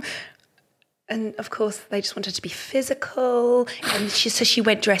don't know. And of course, they just wanted to be physical. And she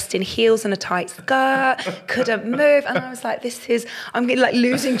went dressed in heels and a tight skirt, couldn't move. And I was like, I'm getting like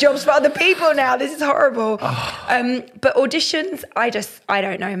losing jobs for other people now. This is horrible. Oh. But auditions, I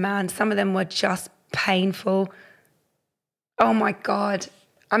don't know, man. Some of them were just painful. Oh my God.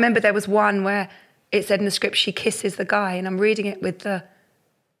 I remember there was one where it said in the script, she kisses the guy, and I'm reading it with the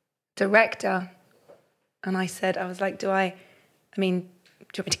director. And I was like, do you want me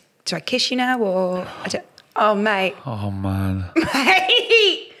to, do I kiss you now or oh mate. Oh man.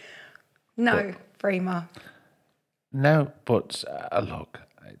 Mate. No, Freema. No, but look,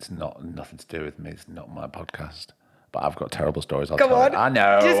 it's nothing to do with me. It's not my podcast. But I've got terrible stories. Go on. I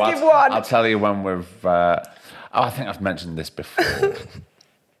know. Just give one. I'll tell you when we've I think I've mentioned this before.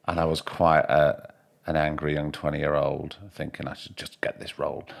 And I was quite an angry young 20-year-old thinking I should just get this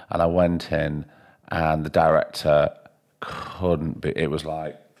role. And I went in and the director could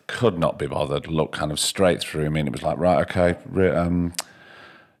not be bothered, looked kind of straight through me, and it was like, right, okay, do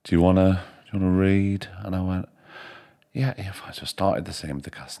you want to read? And I went, yeah, fine. So I started the scene with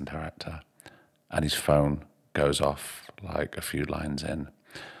the casting director, and his phone goes off like a few lines in,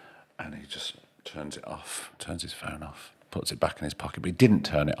 and he just turns his phone off, puts it back in his pocket, but he didn't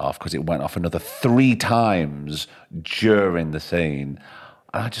turn it off because it went off another 3 times during the scene.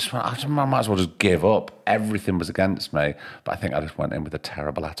 And I might as well just give up. Everything was against me. But I think I just went in with a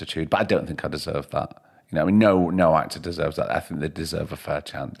terrible attitude. But I don't think I deserved that. No actor deserves that. I think they deserve a fair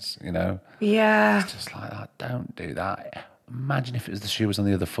chance, Yeah. It's just like that. Don't do that. imagine if it was the shoe was on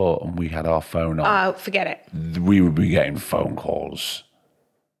the other foot and we had our phone on. Oh, forget it. We would be getting phone calls.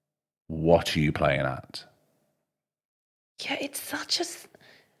 What are you playing at? Yeah, it's such a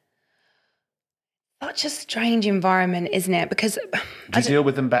strange environment, isn't it? Because do you deal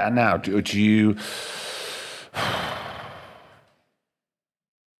with them better now? Do you?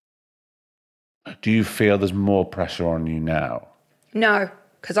 Do you feel there's more pressure on you now? No,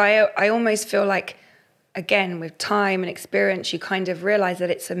 because I almost feel like, again, with time and experience, you kind of realise that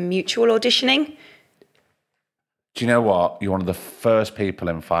it's a mutual auditioning. Do you know what? You're one of the first people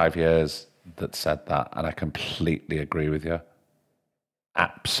in 5 years that said that, and I completely agree with you.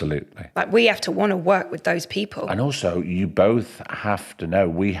 Absolutely. Like, we have to want to work with those people. And also, you both have to know,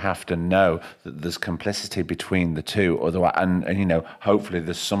 we have to know that there's complicity between the two. Otherwise, and you know, hopefully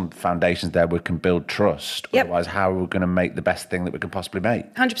there's some foundations there we can build trust. Yep. Otherwise, how are we going to make the best thing that we can possibly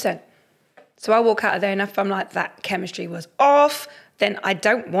make? 100%. So I walk out of there, and if I'm like, that chemistry was off, then I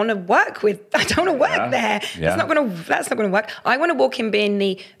don't want to work there. Yeah. That's not going to work. I want to walk in being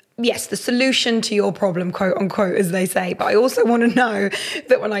the solution to your problem, quote unquote, as they say. But I also want to know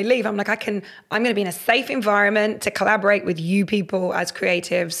that when I leave, I'm like, I'm going to be in a safe environment to collaborate with you people as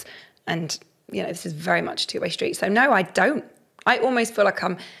creatives. And, you know, this is very much a two-way street. So no, I don't. I almost feel like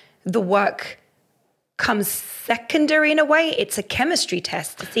the work comes secondary in a way. It's a chemistry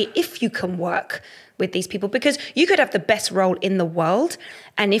test to see if you can work with these people, because you could have the best role in the world,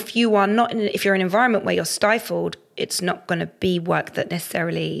 and if you're in an environment where you're stifled, it's not going to be work that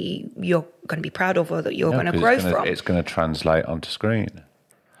necessarily you're going to be proud of or that you're going to grow from. It's going to translate onto screen,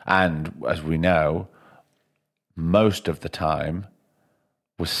 and as we know, most of the time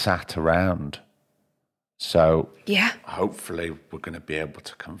we're sat around. So hopefully we're going to be able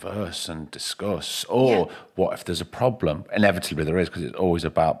to converse and discuss. Or what if there's a problem? Inevitably there is, because it's always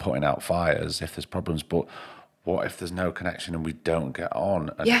about putting out fires if there's problems. But what if there's no connection and we don't get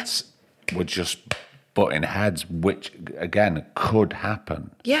on? And we're just butting heads, which, again, could happen.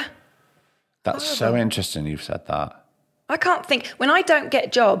 Yeah. That's so interesting you've said that. I can't think. When I don't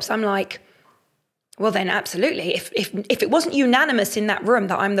get jobs, I'm like, well, then absolutely. If it wasn't unanimous in that room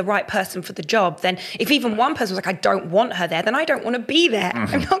that I'm the right person for the job, then if even one person was like, I don't want her there, then I don't want to be there.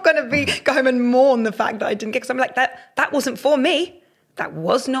 Mm-hmm. I'm not going to go home and mourn the fact that I didn't get, because I'm like, that wasn't for me. That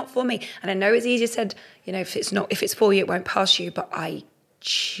was not for me. And I know it's easier said, you know, if it's for you, it won't pass you. But I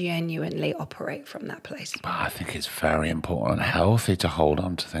genuinely operate from that place. But I think it's very important and healthy to hold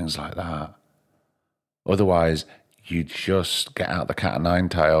on to things like that. Otherwise, you just get out the cat o' nine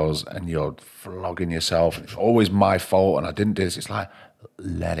tails and you're flogging yourself. It's always my fault and I didn't do this. It's like,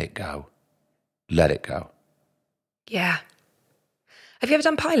 let it go. Let it go. Yeah. Have you ever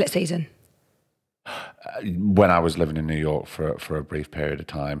done pilot season? When I was living in New York for a brief period of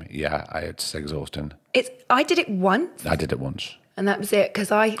time, it's exhausting. I did it once. I did it once. And that was it, because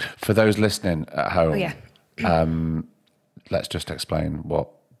For those listening at home, let's just explain what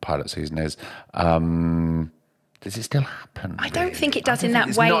pilot season is. Does it still happen? I don't think it does in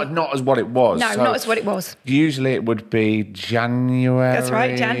that way. Not as what it was. No, not as what it was. Usually it would be January. That's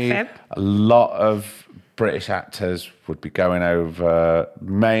right, Jan-Feb. A lot of British actors would be going over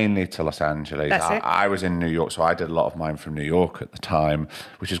mainly to Los Angeles. That's it. I was in New York, so I did a lot of mine from New York at the time,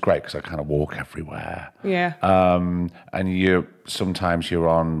 which is great because I kind of walk everywhere. Yeah. And sometimes you're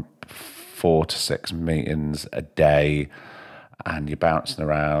on 4 to 6 meetings a day, and you're bouncing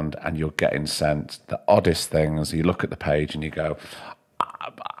around and you're getting sent the oddest things. You look at the page and you go,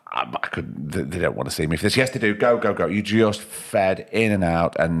 they don't want to see me for this. Yes, they do. Go, go, go. You just fed in and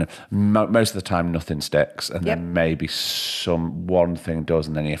out, and most of the time nothing sticks, and then maybe one thing does,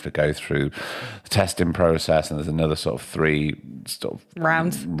 and then you have to go through the testing process, and there's another sort of 3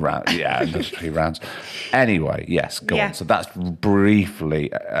 rounds. Another 3 rounds. Anyway, yes, go on. So that's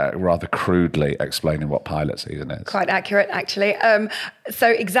briefly, rather crudely explaining what pilot season is. Quite accurate, actually. So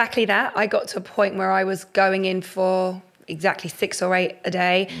exactly that. I got to a point where I was going in for exactly 6 or 8 a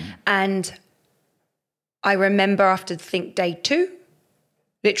day. And I remember after day 2,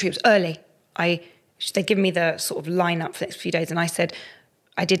 literally it was early, they give me the sort of lineup for the next few days. And I said,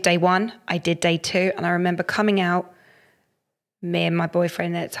 I did day 1, I did day 2. And I remember coming out, me and my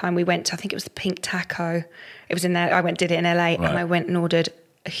boyfriend at the time, we went to, I think it was the Pink Taco. It was in there, did it in LA, right. And I went and ordered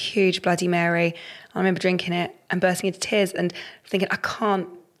a huge Bloody Mary. I remember drinking it and bursting into tears and thinking,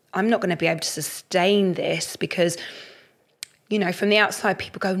 I'm not going to be able to sustain this, because you know, from the outside,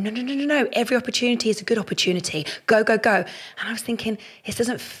 people go, no. Every opportunity is a good opportunity. Go, go, go. And I was thinking, this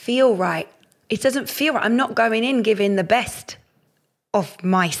doesn't feel right. It doesn't feel right. I'm not going in giving the best of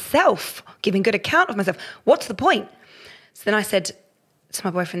myself, giving good account of myself. What's the point? So then I said to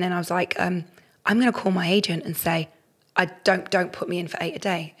my boyfriend, I was like, I'm going to call my agent and say, I don't put me in for 8 a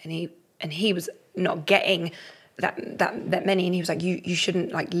day. And he was not getting that many, and he was like, you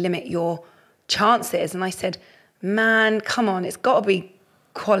shouldn't like limit your chances. And I said, man, come on, it's got to be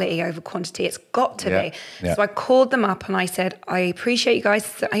quality over quantity. It's got to be. Yeah. So I called them up and I said, I appreciate you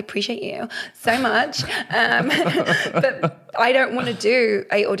guys. I appreciate you so much. But I don't want to do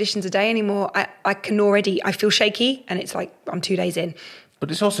 8 auditions a day anymore. I feel shaky, and it's like I'm 2 days in. But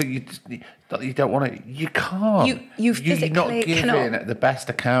it's also, you don't want to, you can't. You physically You're not giving the best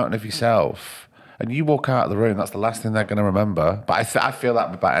account of yourself. And you walk out of the room, that's the last thing they're going to remember. But I feel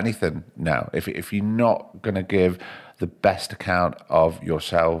that about anything now. If you're not going to give the best account of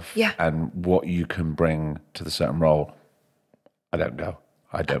yourself and what you can bring to the certain role, I don't go.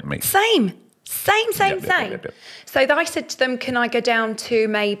 I don't meet. Same. So I said to them, can I go down to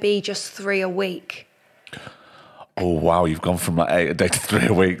maybe just 3 a week? Oh, wow, you've gone from like 8 a day to 3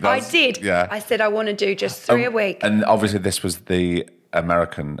 a week. I did. Yeah. I said I want to do just 3 a week. And obviously this was the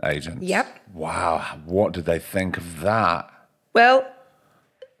American agents. Yep. Wow, what did they think of that? Well,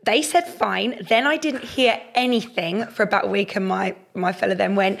 they said fine. Then I didn't hear anything for about a week, and my fella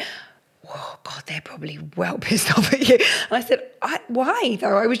then went, oh, God, they're probably well pissed off at you. And I said, why,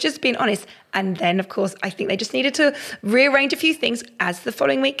 though? I was just being honest. And then, of course, I think they just needed to rearrange a few things. As the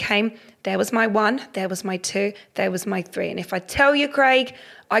following week came, there was my 1, there was my 2, there was my 3. And if I tell you, Craig,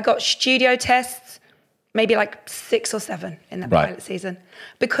 I got studio tests, maybe like 6 or 7 in that pilot season.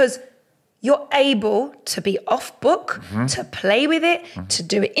 Because you're able to be off book, to play with it, to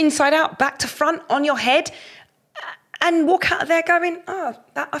do it inside out, back to front, on your head, and walk out of there going,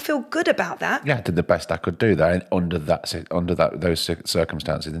 I feel good about that. Yeah, I did the best I could do there under those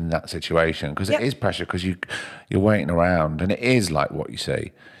circumstances, in that situation. Because it is pressure, because you're waiting around, and it is like what you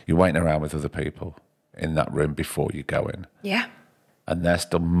see. You're waiting around with other people in that room before you go in. Yeah. And they're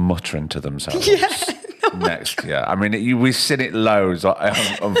still muttering to themselves. Next, I mean, we've seen it loads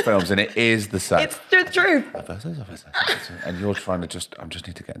on films, and it is the same. It's the truth. And you're trying to I just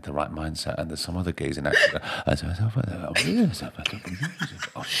need to get into the right mindset, and there's some other geezer next to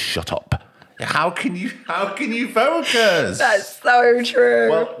oh, shut up. How can you focus? That's so true.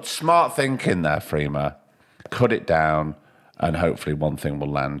 Well, smart thinking there, Freema. Cut it down, and hopefully one thing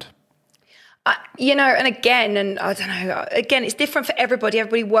will land. And again, it's different for everybody.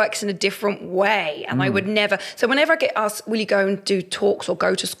 Everybody works in a different way. And I would never, so whenever I get asked, will you go and do talks or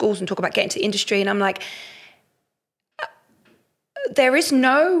go to schools and talk about getting to the industry? And I'm like,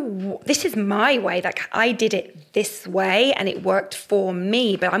 this is my way. Like, I did it this way and it worked for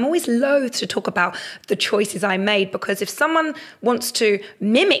me. But I'm always loath to talk about the choices I made, because if someone wants to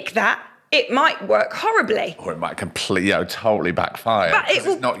mimic that, it might work horribly, or it might completely, totally backfire. But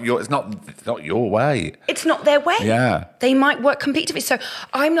it's not your way. It's not their way. Yeah, they might work completely. So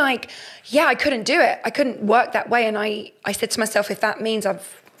I'm like, I couldn't do it. I couldn't work that way. And I said to myself, if that means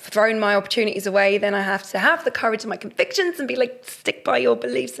I've thrown my opportunities away, then I have to have the courage of my convictions and be like, stick by your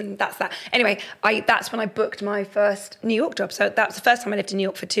beliefs, and that's that. Anyway, that's when I booked my first New York job. So that was the first time I lived in New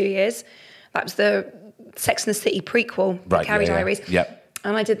York for 2 years. That was the Sex and the City prequel, the Carrie Diaries. Yep.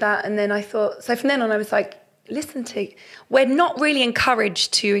 And I did that, and then I thought, so from then on I was like, we're not really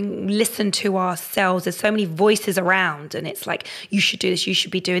encouraged to listen to ourselves. There's so many voices around, and it's like, you should do this, you should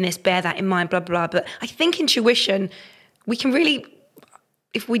be doing this, bear that in mind, blah, blah, blah. But I think intuition, we can really,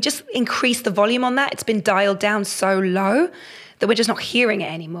 if we just increase the volume on that, it's been dialed down so low that we're just not hearing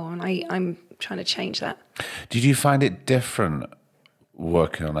it anymore. And I'm trying to change that. Did you find it different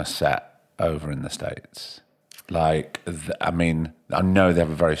working on a set over in the States? Like, I mean, I know they have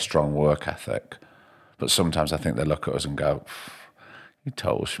a very strong work ethic, but sometimes I think they look at us and go, you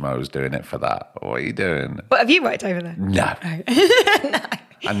total schmoes doing it for that. What are you doing? What, have you worked over there? No. No.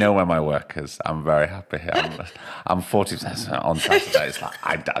 I know where my work is. I'm very happy here. I'm 40% on Saturday. It's like,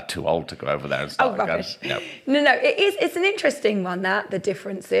 I'm too old to go over there and start again. No, it's an interesting one, the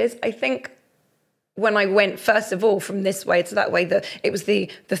difference is. I think when I went, first of all, from this way to that way, it was the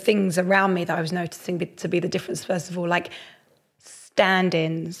things around me that I was noticing to be the difference, first of all, like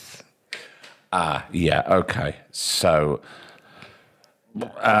stand-ins. Yeah, okay. So,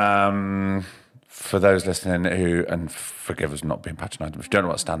 for those listening who, and forgive us not being patronising, if you don't know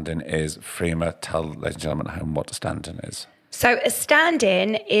what stand-in is, Freema, tell ladies and gentlemen at home what a stand-in is. So a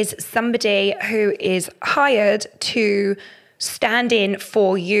stand-in is somebody who is hired to stand in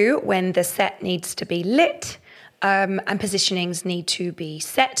for you when the set needs to be lit, and positionings need to be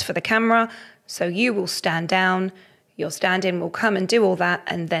set for the camera. So you will stand down, your stand-in will come and do all that,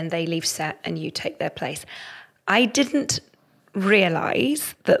 and then they leave set and you take their place. I didn't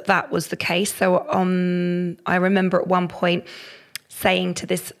realise that was the case. So I remember at one point saying to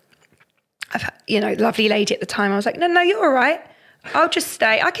this lovely lady at the time. I was like, no, you're all right. I'll just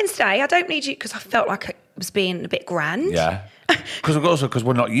stay. I can stay. I don't need you, because I felt like I was being a bit grand. Yeah. Because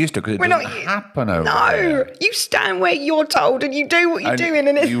we're not used to it, because it doesn't happen over there. No, you stand where you're told and you do what you're doing.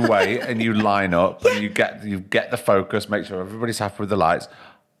 And you wait and you line up and you get the focus, make sure everybody's happy with the lights.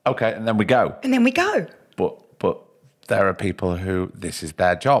 Okay, and then we go. But there are people who this is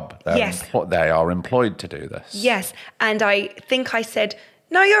their job. They are employed to do this. Yes, and I think I said,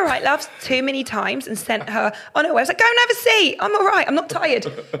 no, you're all right, love, too many times, and sent her on her way. I was like, go and have a seat. I'm all right. I'm not tired.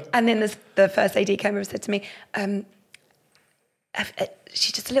 And then the first AD came over and said to me,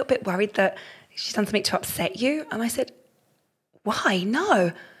 she's just a little bit worried that she's done something to upset you. And I said, why?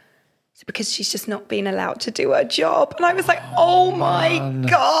 No. It's because she's just not been allowed to do her job. And I was like, oh my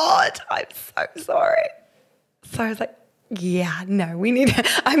God, I'm so sorry. So I was like, yeah, no,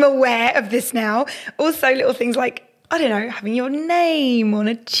 I'm aware of this now. Also, little things like, I don't know, having your name on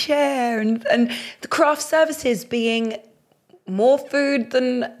a chair and the craft services being more food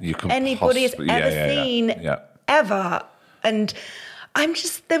than anybody has ever seen, ever. And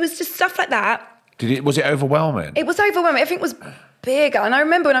there was just stuff like that. Was it overwhelming? It was overwhelming. Everything was bigger. And I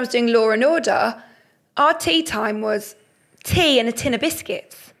remember when I was doing Law and Order, our tea time was tea and a tin of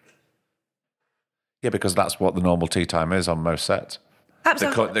biscuits. Yeah, because that's what the normal tea time is on most sets.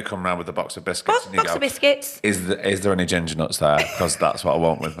 Absolutely. They come round with a box of biscuits. Box of biscuits. Is there any ginger nuts there? Because that's what I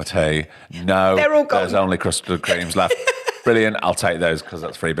want with my tea. No, they're all gone. There's only custard creams left. Brilliant. I'll take those because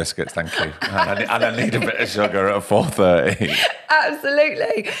that's free biscuits. Thank you. And I need a bit of sugar at 4:30.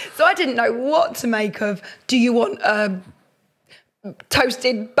 Absolutely. So I didn't know what to make of. Do you want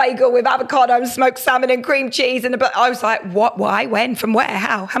toasted bagel with avocado and smoked salmon and cream cheese? I was like, what, why, when, from where,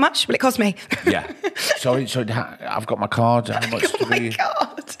 how much will it cost me? Yeah. So I've got my card. How much do we...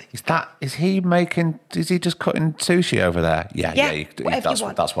 God. Is he just cutting sushi over there? Yeah.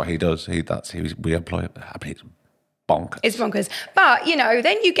 That's what he does. We employ him. I mean, it's bonkers. But,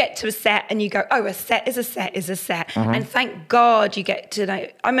 then you get to a set and you go, oh, a set is a set is a set. Mm-hmm. And thank God you get to know.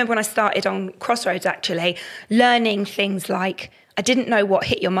 I remember when I started on Crossroads, actually, learning things like, I didn't know what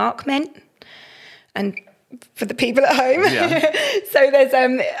hit your mark meant. And for the people at home. Yeah. So there's,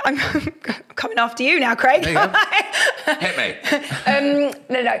 I'm coming after you now, Craig. Hit me.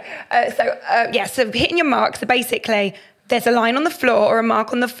 So hitting your mark. So basically, there's a line on the floor or a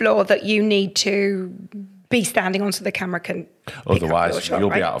mark on the floor that you need to be standing on so the camera can. Otherwise, you'll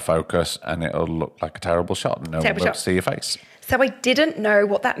be out of focus and it'll look like a terrible shot and no one will see your face. So I didn't know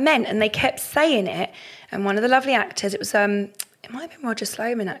what that meant, and they kept saying it. And one of the lovely actors, it might have been Roger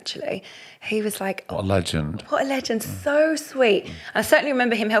Sloman, actually. He was like... What a legend. What a legend. So sweet. And I certainly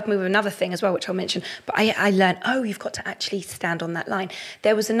remember him helping me with another thing as well, which I'll mention. But I learned, you've got to actually stand on that line.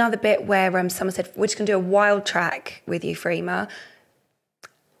 There was another bit where someone said, we're just going to do a wild track with you, Freema.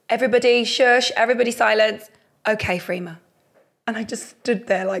 Everybody shush, everybody silence. Okay, Freema. And I just stood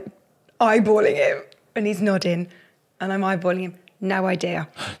there like eyeballing him. And he's nodding. And I'm eyeballing him. No idea.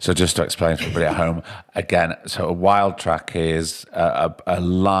 So just to explain to everybody at home, again, so a wild track is a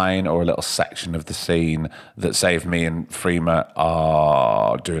line or a little section of the scene that, say, if me and Freema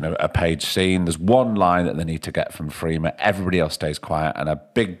are doing a page scene, there's one line that they need to get from Freema, everybody else stays quiet, and a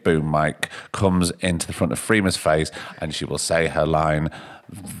big boom mic comes into the front of Freema's face, and she will say her line,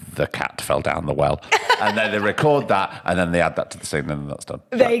 the cat fell down the well. And then they record that, and then they add that to the scene, and then that's done.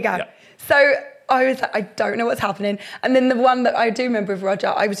 There you go. Yeah. So I was like, I don't know what's happening. And then the one that I do remember with Roger,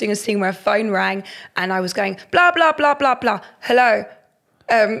 I was doing a scene where a phone rang and I was going, blah, blah, blah, blah, blah, hello.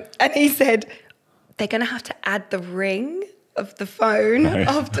 And he said, they're going to have to add the ring of the phone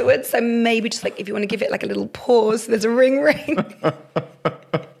afterwards. So maybe just like, if you want to give it like a little pause, there's a ring.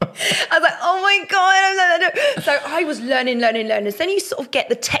 I was like, oh my God. So I was learning. So then you sort of get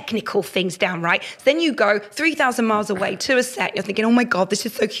the technical things down, right? So then you go 3,000 miles away to a set. You're thinking, oh my God, this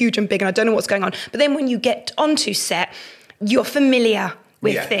is so huge and big and I don't know what's going on. But then when you get onto set, you're familiar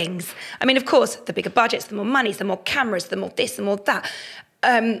with things. I mean, of course, the bigger budgets, the more money, the more cameras, the more this, the more that.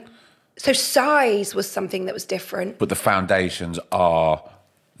 So size was something that was different. But the foundations are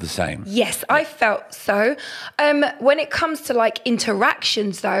the same. Yes, I felt so. When it comes to like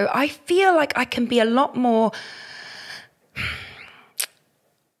interactions though, I feel like I can be a lot more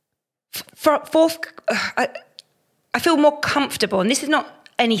I feel more comfortable, and this is not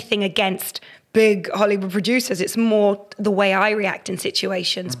anything against big Hollywood producers, it's more the way I react in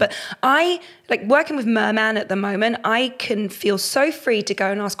situations. But I, like working with Merman at the moment, I can feel so free to go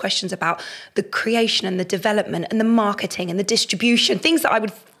and ask questions about the creation and the development and the marketing and the distribution, things that I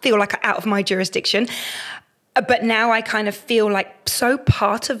would feel like are out of my jurisdiction. But now I kind of feel like so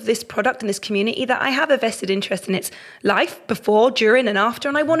part of this product and this community that I have a vested interest in its life before, during and after,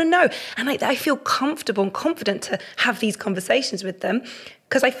 and I want to know. And I feel comfortable and confident to have these conversations with them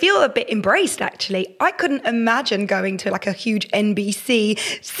because I feel a bit embraced, actually. I couldn't imagine going to like a huge NBC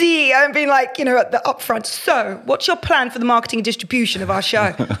CEO and being like, you know, at the upfront, so what's your plan for the marketing and distribution of our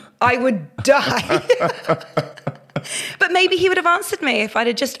show? I would die. But maybe he would have answered me if I'd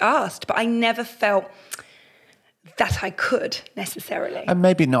have just asked, but I never felt that I could necessarily. And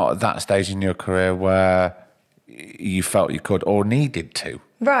maybe not at that stage in your career where you felt you could or needed to.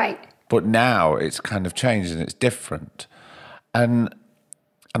 Right. But now it's kind of changed and it's different. And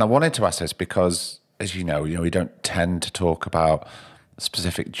I wanted to ask this because, as you know, we don't tend to talk about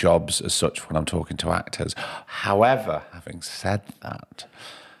specific jobs as such when I'm talking to actors. However, having said that,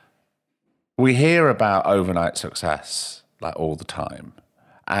 we hear about overnight success like all the time.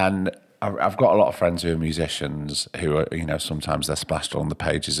 And I've got a lot of friends who are musicians who are, you know, sometimes they're splashed on the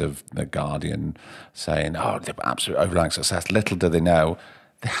pages of The Guardian saying, oh, they're absolute overnight success. Little do they know,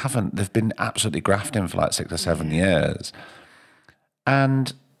 they haven't. They've been absolutely grafting for like 6 or 7 years.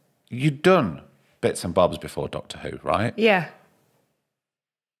 And you'd done bits and bobs before Doctor Who, right? Yeah.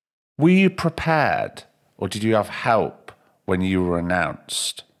 Were you prepared or did you have help when you were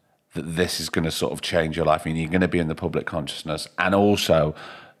announced that this is going to sort of change your life and you're going to be in the public consciousness and also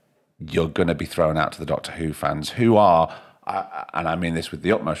you're going to be thrown out to the Doctor Who fans who are, and I mean this with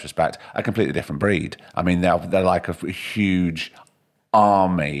the utmost respect, a completely different breed. I mean, they're like a huge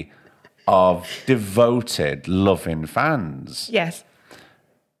army of devoted, loving fans. Yes.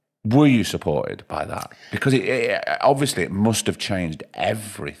 Were you supported by that? Because obviously it must have changed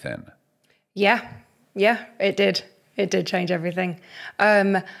everything. Yeah, it did. It did change everything.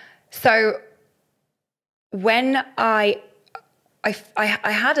 So when I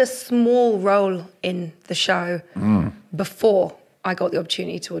had a small role in the show before I got the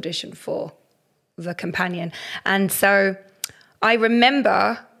opportunity to audition for the companion. And so I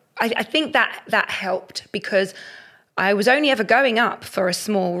remember, I think that helped because I was only ever going up for a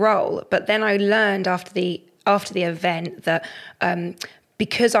small role. But then I learned after the event that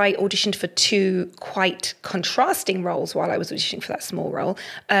because I auditioned for 2 quite contrasting roles while I was auditioning for that small role,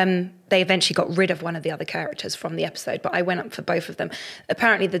 they eventually got rid of one of the other characters from the episode, but I went up for both of them.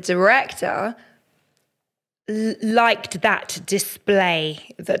 Apparently the director liked that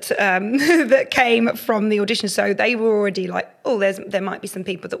display that that came from the audition. So they were already like, oh, there might be some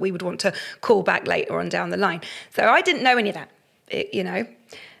people that we would want to call back later on down the line. So I didn't know any of that, you know.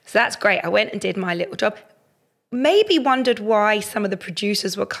 So that's great. I went and did my little job. Maybe wondered why some of the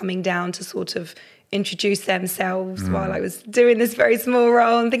producers were coming down to sort of introduce themselves while I was doing this very small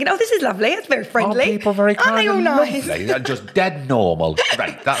role and thinking, oh, this is lovely. It's very friendly. Are people very kind? Aren't they all nice? Lovely? They're just dead normal.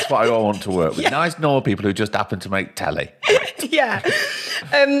 Great. That's what I want to work with. Yeah. Nice, normal people who just happen to make telly. Yeah.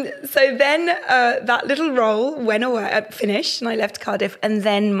 So then that little role went away, finished, and I left Cardiff. And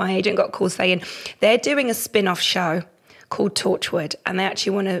then my agent got a call saying they're doing a spin-off show called Torchwood, and they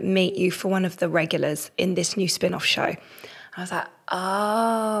actually want to meet you for one of the regulars in this new spin-off show. I was like,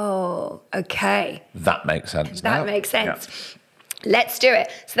 oh, okay. That makes sense. That makes sense. Yeah. Let's do it.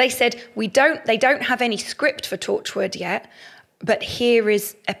 So they said, they don't have any script for Torchwood yet, but here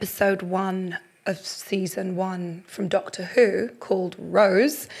is episode 1 of season 1 from Doctor Who called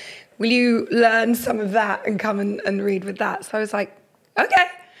Rose. Will you learn some of that and come and read with that? So I was like, okay,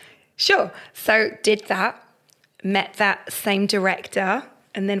 sure. So did that, met that same director.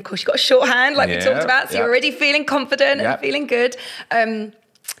 And then, of course, you got a shorthand, like we talked about. So you're already feeling confident and feeling good.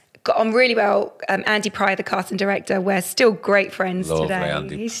 Got on really well. Andy Pryor, the casting director, we're still great friends today.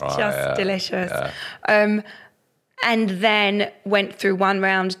 Andy He's Pryor. just delicious. Yeah. And then went through 1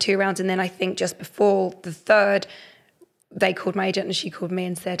 round, 2 rounds. And then I think just before the 3rd, they called my agent and she called me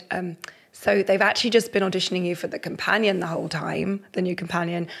and said, so they've actually just been auditioning you for the companion the whole time, the new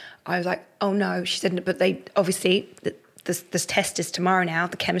companion. I was like, oh, no. She said, but they obviously... This test is tomorrow now,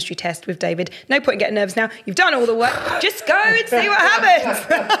 the chemistry test with David. No point in getting nervous now. You've done all the work. Just go and see what happens.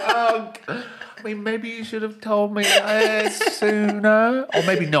 I mean, maybe you should have told me sooner. Or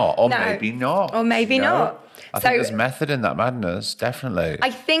maybe not. Or maybe not. Or maybe not. I think there's method in that madness, definitely. I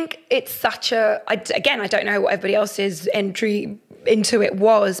think it's such a... Again, I don't know what everybody else's entry into it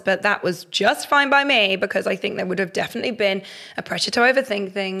was, but that was just fine by me because I think there would have definitely been a pressure to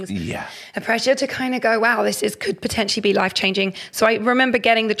overthink things. Yeah. A pressure to kind of go, wow, could potentially be life-changing. So I remember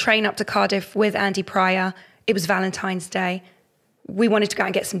getting the train up to Cardiff with Andy Pryor. It was Valentine's Day. We wanted to go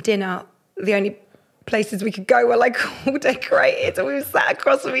and get some dinner. The only places we could go were like all decorated. So we were sat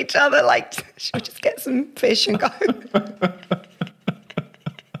across from each other like, should we just get some fish and go?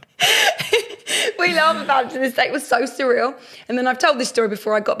 We laugh about it to this day. It was so surreal. And then I've told this story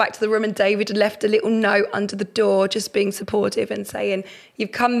before. I got back to the room and David had left a little note under the door, just being supportive and saying,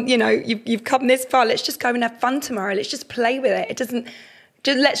 you've come, you've come this far. Let's just go and have fun tomorrow. Let's just play with it. It doesn't,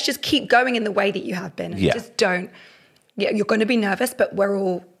 let's just keep going in the way that you have been. And just don't. Yeah, you're going to be nervous, but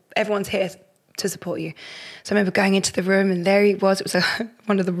everyone's here to support you. So I remember going into the room and there he was. It was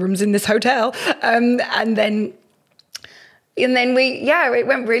one of the rooms in this hotel. And then it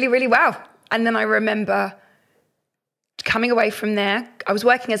went really, really well. And then I remember coming away from there. I was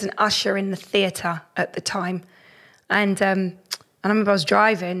working as an usher in the theatre at the time. And I remember I was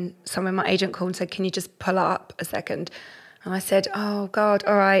driving, somewhere my agent called and said, can you just pull up a second? And I said, oh God,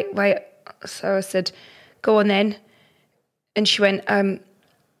 all right, wait. So I said, go on then. And she went,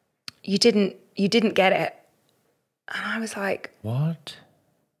 you didn't get it. And I was like, What?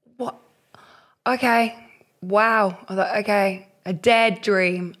 Okay, wow. I thought, okay, I dared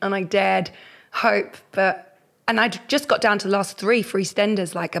dream and I dared hope, and I just got down to the last 3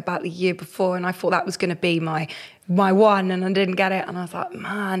 EastEnders like about the year before, and I thought that was going to be my one, and I didn't get it, and I was like,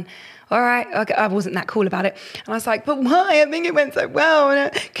 man, all right, okay. I wasn't that cool about it, and I was like, but why? I think it went so well,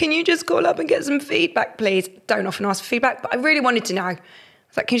 and can you just call up and get some feedback, please? Don't often ask for feedback, but I really wanted to know. I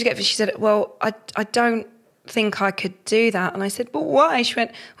was like, can you just get? She said, well, I don't think I could do that. And I said, but why? She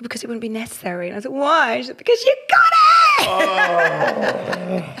went, well, because it wouldn't be necessary. And I said, why? She said, because you got it!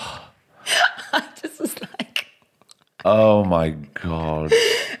 Oh. I just was like... Oh, my God.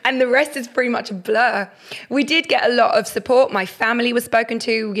 And the rest is pretty much a blur. We did get a lot of support. My family was spoken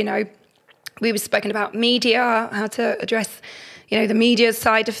to, we were spoken about media, how to address, the media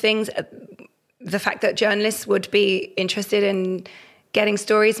side of things, the fact that journalists would be interested in getting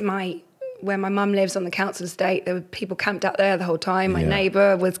stories. Where my mum lives on the council estate, there were people camped out there the whole time. My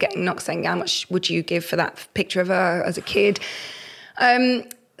neighbour was getting knocked saying, how much would you give for that picture of her as a kid?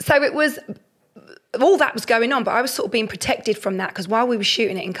 So it was, all that was going on, but I was sort of being protected from that because while we were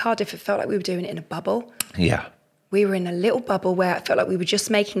shooting it in Cardiff, it felt like we were doing it in a bubble. Yeah. We were in a little bubble where it felt like we were just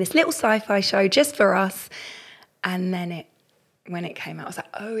making this little sci-fi show just for us. And then when it came out, I was like,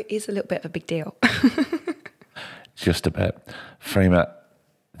 oh, it is a little bit of a big deal. Just a bit. Freema,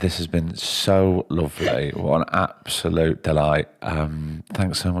 this has been so lovely. What an absolute delight.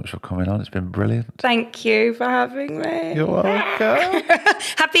 Thanks so much for coming on. It's been brilliant. Thank you for having me. You're welcome.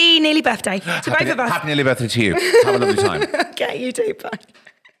 Happy nearly birthday to both of us. Happy nearly birthday to you. Have a lovely time. Okay, you too. Bye.